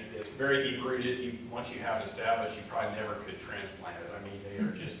 and it's very deep-rooted. Once you have it established, you probably never could transplant it. I mean, they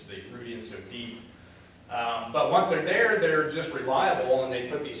root in so deep. But once they're there, they're just reliable, and they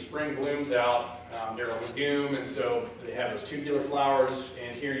put these spring blooms out. They're a legume, and so they have those tubular flowers,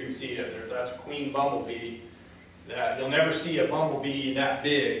 and here you can see that's a queen bumblebee. That you'll never see a bumblebee that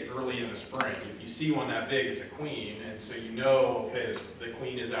big early in the spring. If you see one that big, it's a queen, and so you know, okay, the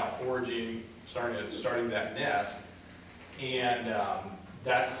queen is out foraging, starting that nest. And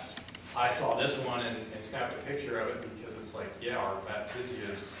I saw this one and snapped a picture of it, because it's like, yeah, our Baptisia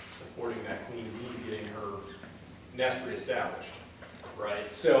is supporting that queen bee getting her nest reestablished,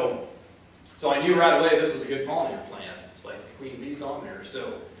 right? So I knew right away this was a good pollinator plant. It's like the queen bee's on there.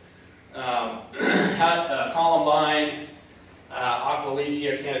 So columbine,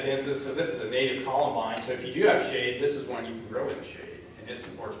 Aqualegia canadensis. So this is a native columbine. So if you do have shade, this is one you can grow in the shade, and it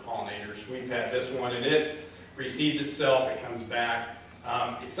supports pollinators. We've had this one, and it reseeds itself. It comes back.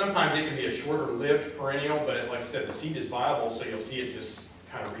 Sometimes it can be a shorter-lived perennial, but like I said, the seed is viable, so you'll see it just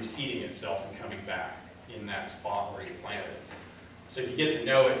kind of reseeding itself and coming back in that spot where you planted it. So if you get to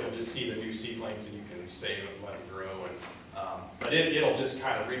know it, you'll just see the new seedlings, and you can save it and let it grow. But it'll just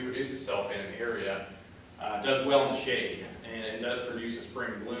kind of reproduce itself in an area. Does well in the shade, and it does produce a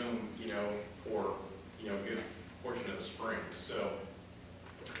spring bloom, you know, for, you know, a good portion of the spring. So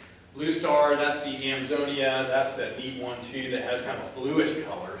blue star, that's the Amsonia. That's a neat one too that has kind of a bluish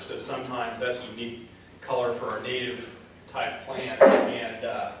color. So sometimes that's a unique color for our native type plants,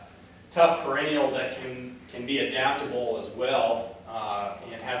 and tough perennial that can be adaptable as well,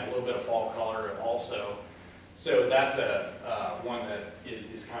 and has a little bit of fall color also. So that's one that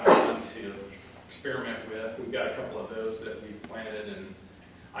is kind of fun to experiment with. We've got a couple of those that we've planted, and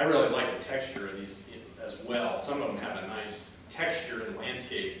I really like the texture of these as well. Some of them have a nice texture in the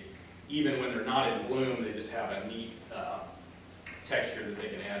landscape. Even when they're not in bloom, they just have a neat texture that they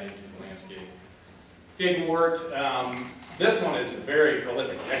can add into the landscape. Figwort. This one is a very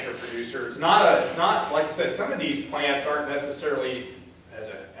prolific nectar producer. It's not, like I said, some of these plants aren't necessarily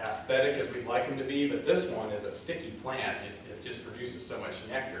as aesthetic as we'd like them to be, but this one is a sticky plant. It just produces so much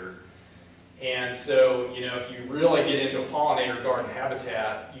nectar. And so, you know, if you really get into a pollinator garden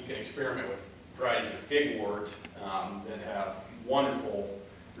habitat, you can experiment with varieties of figwort that have wonderful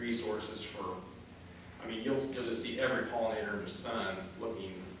resources for, I mean, you'll just see every pollinator in the sun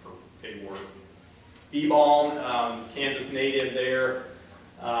looking for figwort. Bee balm, Kansas native there,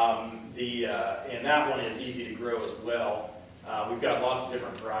 and that one is easy to grow as well. We've got lots of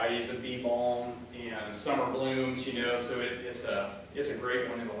different varieties of bee balm and summer blooms, you know, so it's a great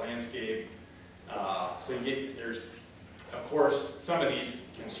one in the landscape. So there's, of course, some of these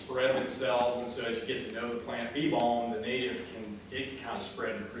can spread themselves, and so as you get to know the plant, bee balm, the native it can kind of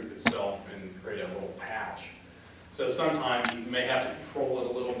spread and creep itself and create a little patch. So sometimes you may have to control it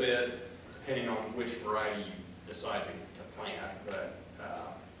a little bit, depending on which variety you decide to plant. But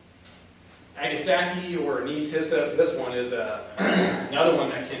Agasaki or anise hyssop, this one is another one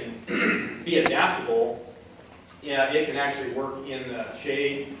that can be adaptable. Yeah, it can actually work in the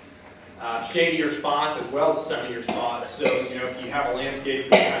shade, shadier spots as well as sunnier spots. So, you know, if you have a landscape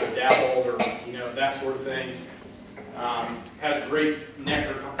that's kind of dappled or, you know, that sort of thing, has great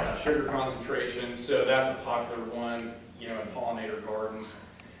nectar, sugar concentration, so that's a popular one, you know, in pollinator gardens.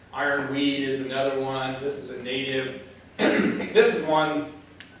 Ironweed is another one. This is a native. This is one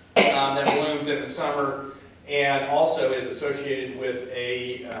that blooms in the summer and also is associated with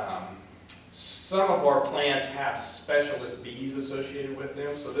a, some of our plants have specialist bees associated with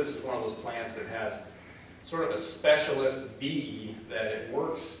them. So this is one of those plants that has sort of a specialist bee that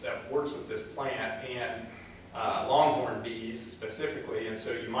works with this plant, and longhorn bees specifically, and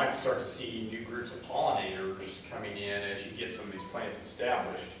so you might start to see new groups of pollinators coming in as you get some of these plants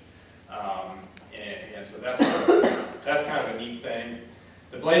established. And so that's kind of a neat thing.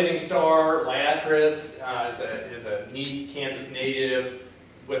 The blazing star, Liatris, is a neat Kansas native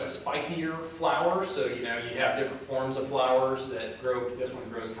with a spikier flower. So, you know, you have different forms of flowers that grow. This one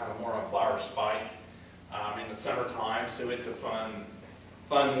grows kind of more on a flower spike in the summertime. So it's a fun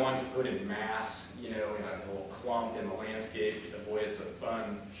one to put in mass, you know, in a little clump in the landscape. Boy, it's a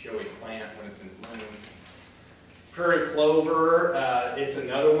fun, showy plant when it's in bloom. Prairie clover, it's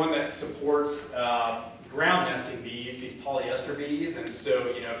another one that supports ground nesting bees, these polyester bees, and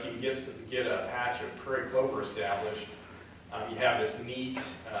so, you know, if you can get a patch of prairie clover established, you have this neat,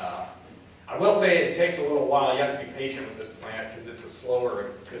 I will say it takes a little while. You have to be patient with this plant because it's a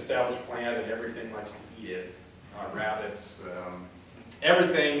slower to establish plant and everything likes to eat it. Rabbits,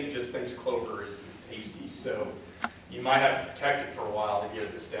 everything just thinks clover is tasty, so you might have to protect it for a while to get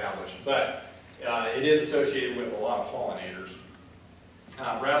it established, but it is associated with a lot of pollinators.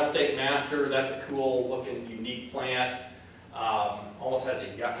 Rattlesnake master, that's a cool looking, unique plant. Almost has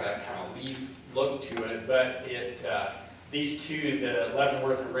got that kind of leaf look to it, but these two, the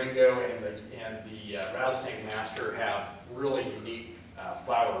Leavenworth and Ringo and the rattlesnake master, have really unique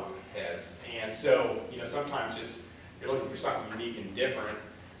flower heads. And so, you know, sometimes just you're looking for something unique and different.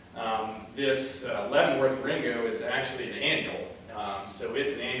 This Leavenworth Ringo is actually an annual. So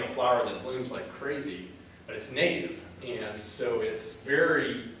it's an annual flower that blooms like crazy, but it's native. And so it's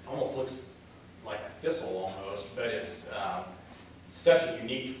almost looks like a thistle almost, but it's such a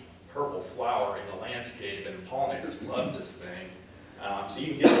unique purple flower in the landscape, and pollinators love this thing. So you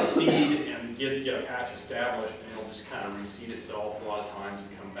can get some seed and get a patch established, and it'll just kind of reseed itself a lot of times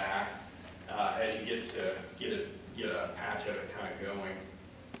and come back as you get to get a patch of it kind of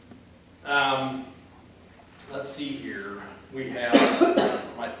going. Let's see here. We have, I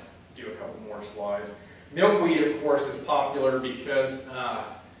might do a couple more slides. Milkweed, of course, is popular because,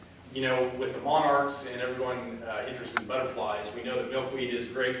 you know, with the monarchs and everyone interested in butterflies, we know that milkweed is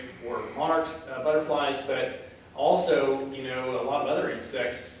great for monarch butterflies, but also, you know, a lot of other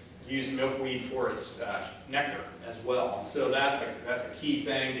insects use milkweed for its nectar as well. So that's a key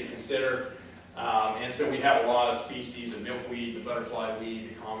thing to consider. And so we have a lot of species of milkweed, the butterfly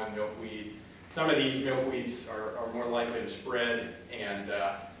weed, the common milkweed. Some of these milkweeds are more likely to spread and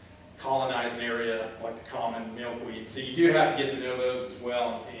colonize an area like the common milkweed. So you do have to get to know those as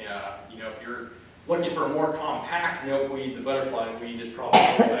well. And, you know, if you're looking for a more compact milkweed, the butterfly weed is probably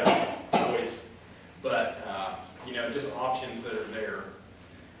the best choice. But, you know, just options that are there.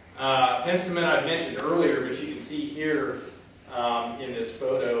 Penstemon I mentioned earlier, but you can see here in this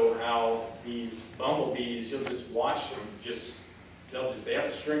photo how these bumblebees, you'll just watch them they have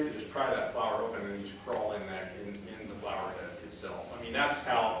the strength to just pry that flower open and just crawl in the flower head itself. I mean, that's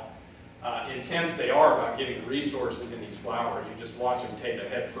how intense they are about getting the resources in these flowers. You just watch them take a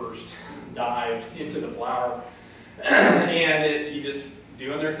headfirst dive into the flower, and you just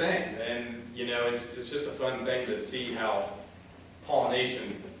doing their thing. And you know, it's just a fun thing to see how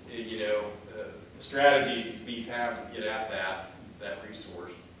pollination, you know, the strategies these bees have to get at that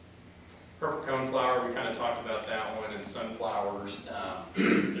resource. Purple coneflower, we kind of talked about that one, and sunflowers.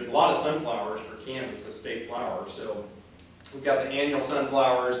 There's a lot of sunflowers for Kansas, the state flower. So we've got the annual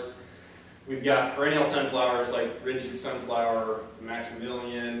sunflowers. We've got perennial sunflowers like Ridge's sunflower, the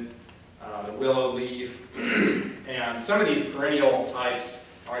Maximilian, the willow leaf. And some of these perennial types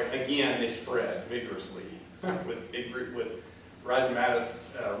are, again, they spread vigorously with rhizomatous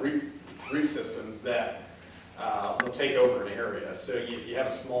root systems that will take over an area. So if you have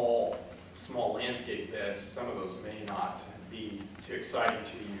a small landscape bed, some of those may not be too exciting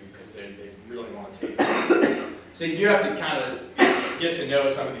to you because they really want to take over. So you do have to kind of get to know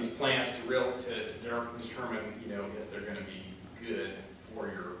some of these plants to determine, you know, if they're going to be good for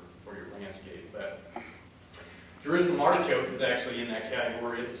your landscape. But Jerusalem artichoke is actually in that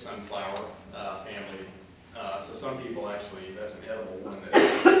category. It's a sunflower family. So some people actually, that's an edible one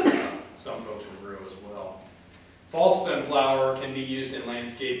that some folks will grow as well. False sunflower can be used in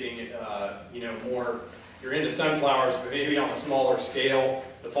landscaping, you know, more, you're into sunflowers, but maybe on a smaller scale.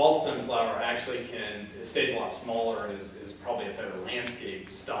 The false sunflower actually it stays a lot smaller and is probably a better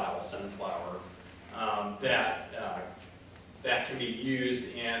landscape style sunflower that can be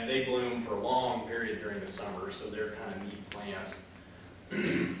used, and they bloom for a long period during the summer, so they're kind of neat plants.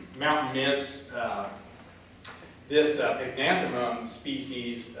 Mountain mints, this Pycnanthemum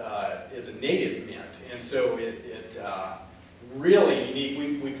species is a native mint, and so it really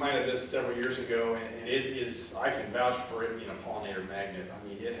unique. We planted this several years ago, and it is, I can vouch for it being a pollinator magnet. I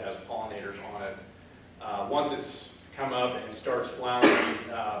mean, it has pollinators on it. Once it's come up and starts flowering,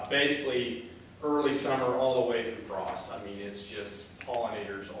 basically early summer all the way through frost. I mean, it's just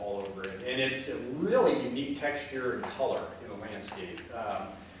pollinators all over it. And it's a really unique texture and color in the landscape.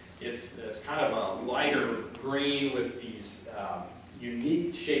 It's kind of a lighter green with these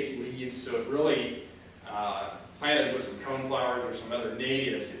unique shaped leaves, so it really, planted with some coneflowers or some other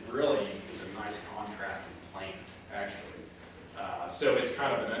natives, it really is a nice contrasting plant, actually. So it's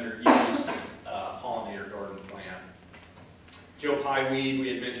kind of an underused pollinator garden plant. Joe Pye weed, we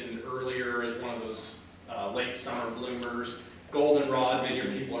had mentioned earlier, is one of those late summer bloomers. Goldenrod, many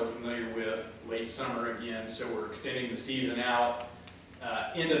people are familiar with, late summer again, so we're extending the season out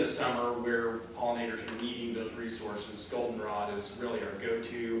into the summer where pollinators are needing those resources. Goldenrod is really our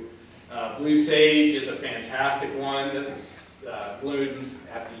go-to. Blue sage is a fantastic one. This is, blooms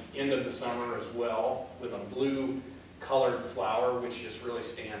at the end of the summer as well with a blue colored flower, which just really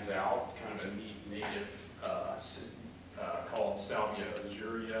stands out. Kind of a neat native called Salvia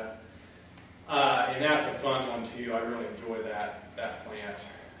azurea. And that's a fun one too. I really enjoy that plant.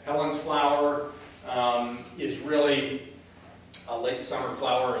 Helen's flower is really a late summer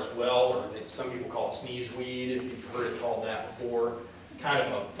flower as well, or some people call it sneezeweed, if you've heard it called that before. Kind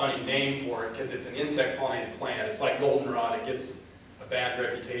of a funny name for it because it's an insect pollinated plant. It's like goldenrod. It gets a bad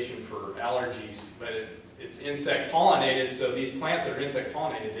reputation for allergies, but it's insect pollinated, so these plants that are insect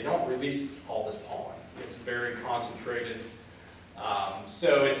pollinated, they don't release all this pollen. It's very concentrated.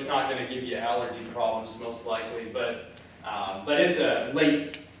 So it's not going to give you allergy problems most likely, but it's a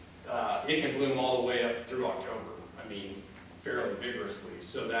late, it can bloom all the way up through October. I mean, fairly vigorously,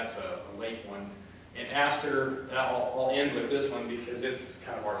 so that's a late one. And aster, I'll end with this one because it's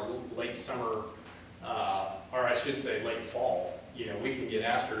kind of our late summer, or I should say late fall. You know, we can get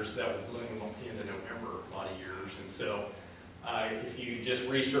asters that will bloom into November a lot of years, and so if you just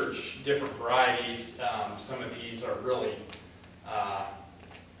research different varieties, some of these are really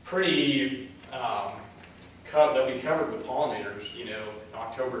pretty, they'll be covered with pollinators, you know,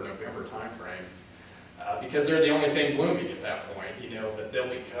 October, November timeframe. Because they're the only thing blooming at that point, you know, but they'll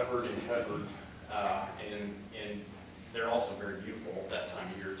be covered and covered, and they're also very beautiful at that time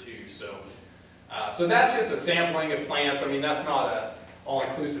of year too. So that's just a sampling of plants. I mean, that's not an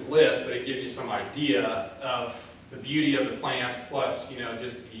all-inclusive list, but it gives you some idea of the beauty of the plants, plus, you know,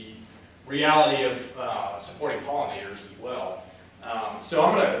 just the reality of supporting pollinators as well. So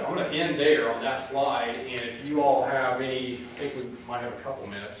I'm gonna end there on that slide, and if you all have any, I think we might have a couple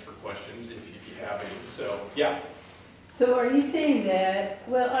minutes for questions if you have any. So yeah. So are you saying that,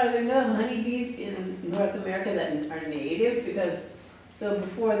 well, are there no honeybees in North America that are native? Because, so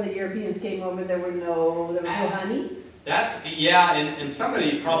before the Europeans came over, there was no honey? Yeah, and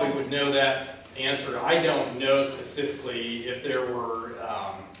somebody probably would know that answer. I don't know specifically if there were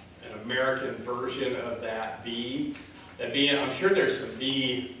an American version of that bee that bee, I'm sure there's some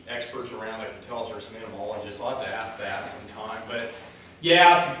bee experts around that can tell us, or some entomologists. I'll have to ask that sometime. But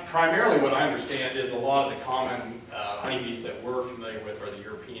yeah, primarily what I understand is a lot of the common honeybees that we're familiar with are the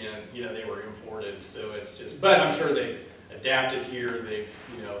European, they were imported. So it's just, but I'm sure they've adapted here. They've,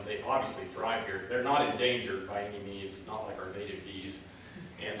 they obviously thrive here. They're not endangered by any means, not like our native bees.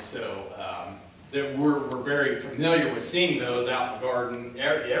 And so we're very familiar with seeing those out in the garden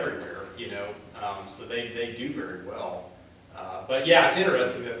everywhere, so they do very well. But yeah, it's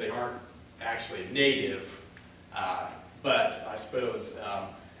interesting that they aren't actually native, but I suppose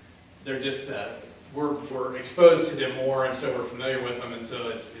they're just, we're exposed to them more, and so we're familiar with them, and so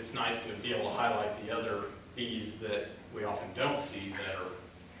it's nice to be able to highlight the other bees that we often don't see that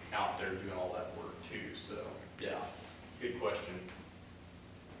are out there doing all that work too. So yeah, good question.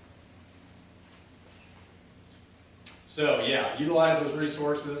 So yeah, utilize those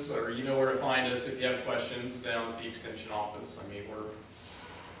resources, or you know where to find us if you have questions down at the Extension office. I mean,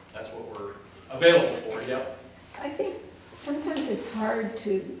 that's what we're available for. Yep. I think sometimes it's hard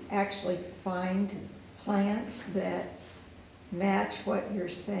to actually find plants that match what you're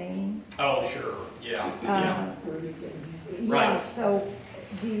saying. Oh, sure. Yeah. Yeah, Right. So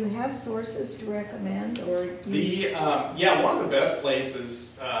do you have sources to recommend, or yeah, one of the best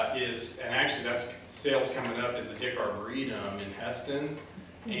places is, and actually that's sales coming up, is the Dick Arboretum in Heston.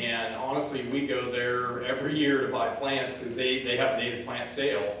 And honestly, we go there every year to buy plants because they have a native plant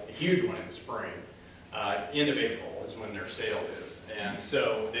sale, a huge one in the spring. End of April is when their sale is, and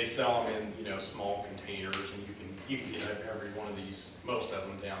so they sell them in small containers, and you can get every one of these, most of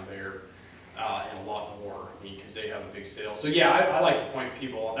them down there, and a lot more because they have a big sale. So yeah, I like to point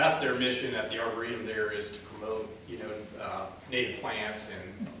people. That's their mission at the Arboretum. There is to promote native plants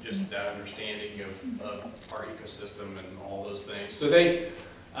and just that understanding of our ecosystem and all those things. So they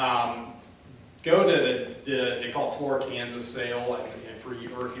go to they call it Flora Kansas sale, and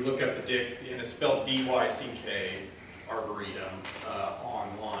or if you look up the Dick, and it's spelled D-Y-C-K, Arboretum,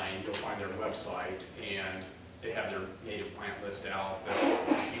 online, you'll find their website, and they have their native plant list out that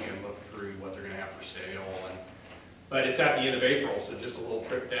you can look through what they're going to have for sale. But it's at the end of April, so just a little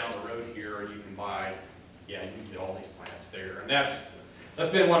trip down the road here, and you can buy, you can get all these plants there. And that's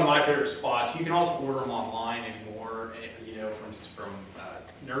been one of my favorite spots. You can also order them online anymore, from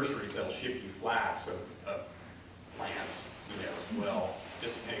nurseries. They'll ship you flats of plants, as well,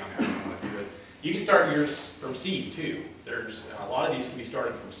 just depending on how you want to do it. You can start yours from seed too. There's a lot of these can be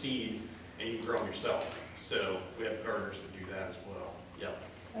started from seed, and you can grow them yourself. So we have gardeners that do that as well. Yep.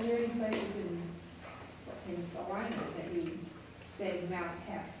 Are there any places in Salina that you say might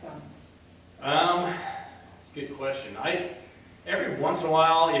have some? That's a good question. Every once in a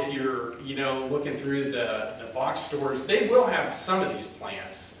while, if you're looking through the box stores, they will have some of these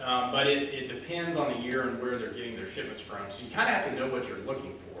plants, but it depends on the year and where they're getting their shipments from. So you kind of have to know what you're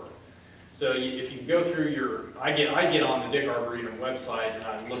looking for. So if you go through I get on the Dick Arboretum website and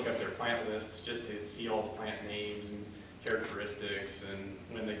I look up their plant list just to see all the plant names and characteristics and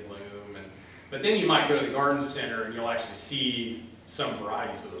when they bloom. But then you might go to the garden center and you'll actually see some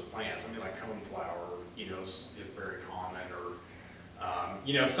varieties of those plants. I mean, like coneflower, is very common,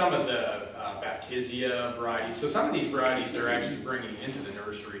 or some of the Baptisia varieties. So some of these varieties they're actually bringing into the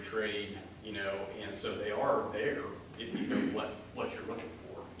nursery trade, and so they are there if you know what you're looking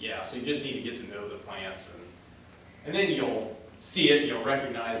for. Yeah, so you just need to get to know the plants, and then you'll see it, you'll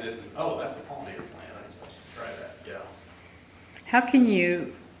recognize it, and oh, that's a pollinator plant. I should try that. Yeah. How can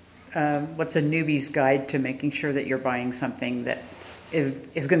you? What's a newbie's guide to making sure that you're buying something that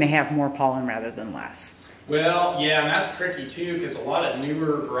is going to have more pollen rather than less? Well, yeah, and that's tricky too, because a lot of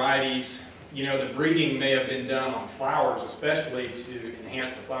newer varieties, the breeding may have been done on flowers, especially to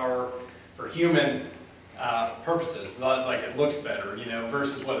enhance the flower for human purposes, like it looks better,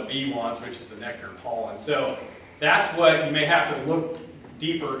 versus what a bee wants, which is the nectar and pollen. So that's what you may have to look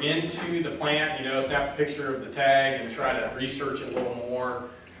deeper into the plant, snap a picture of the tag and try to research it a little more.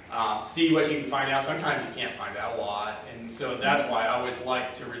 See what you can find out. Sometimes you can't find out a lot, and so that's why I always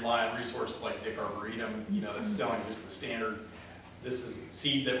like to rely on resources like Dick Arboretum, that's selling just the standard. This is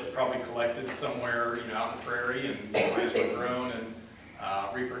seed that was probably collected somewhere, out in the prairie, and plants were grown and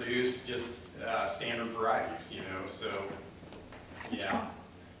reproduced, just standard varieties, So yeah,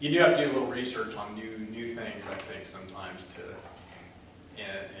 you do have to do a little research on new things, I think, sometimes to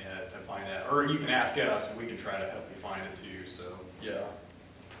find that, or you can ask us, and we can try to help you find it too. So yeah.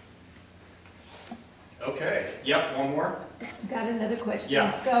 Okay. Yep. One more. Got another question.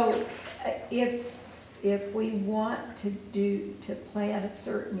 Yeah. So, if we want to plant a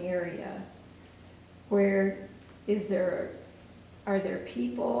certain area, are there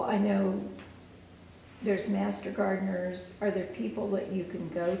people? I know there's master gardeners, are there people that you can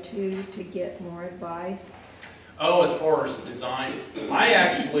go to get more advice? Oh, as far as design, I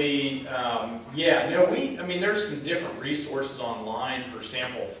actually, yeah, no, I mean, there's some different resources online for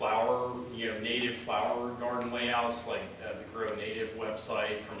sample flower, native flower garden layouts, like the Grow Native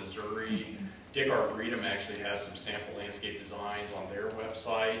website from Missouri. Dick Arboretum actually has some sample landscape designs on their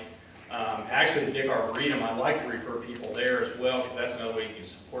website. Actually, Dick Arboretum, I like to refer people there as well, because that's another way you can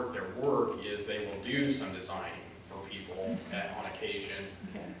support their work, is they will do some designing for people on occasion.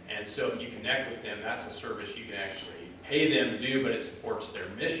 Okay. And so if you connect with them, that's a service you can actually pay them to do, but it supports their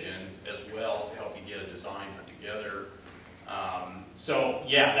mission as well as to help you get a design put together. So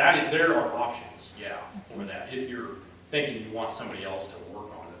yeah, there are options, yeah, for that. If you're thinking you want somebody else to work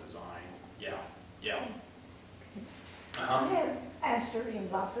on the design, yeah. I have asters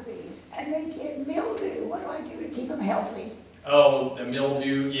and lots of bees, and they get mildew. What do I do to keep them healthy? Oh, the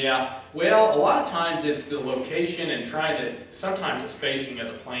mildew, yeah. Well, a lot of times it's the location and sometimes the spacing of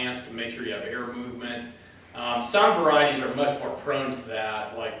the plants to make sure you have air movement. Some varieties are much more prone to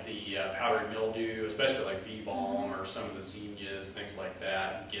that, like the powdery mildew, especially like bee balm or some of the zinnias, things like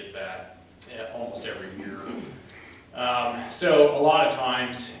that. You get that almost every year. So a lot of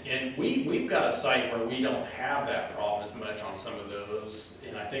times, and we've got a site where we don't have that problem as much on some of those,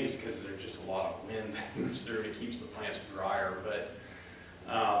 and I think it's because there's just a lot of wind that moves through and it keeps the plants drier. But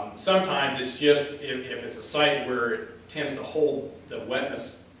sometimes it's just if it's a site where it tends to hold the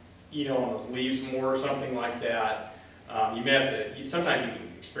wetness, on those leaves more or something like that, you may have to. Sometimes you can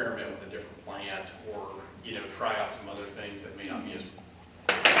experiment with a different plant, or try out some other things that may not be as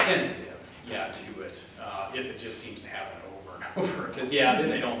sensitive. Yeah, to it, if it just seems to happen over and over, because then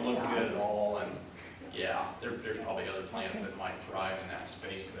they don't look good at all, and there's probably other plants that might thrive in that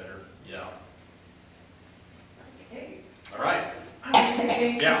space better. Yeah. Okay. All right. Thank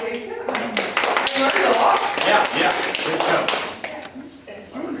you, Yeah. Jason. I learned a lot. Yeah. Good job.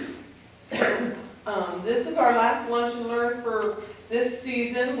 This is our last lunch and learn for this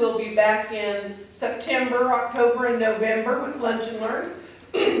season. We'll be back in September, October, and November with lunch and learns.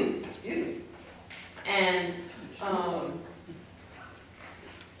 Excuse me. And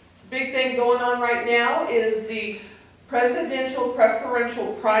big thing going on right now is the presidential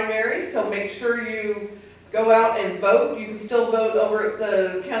preferential primary, so make sure you go out and vote. You can still vote over at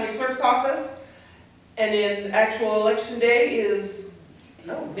the county clerk's office, and then actual election day is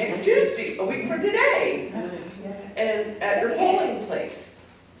next Tuesday, a week from today, and at your polling place.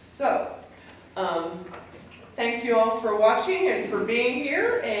 So thank you all for watching and for being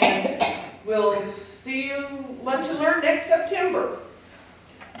here, and we'll see you lunch and learn next September.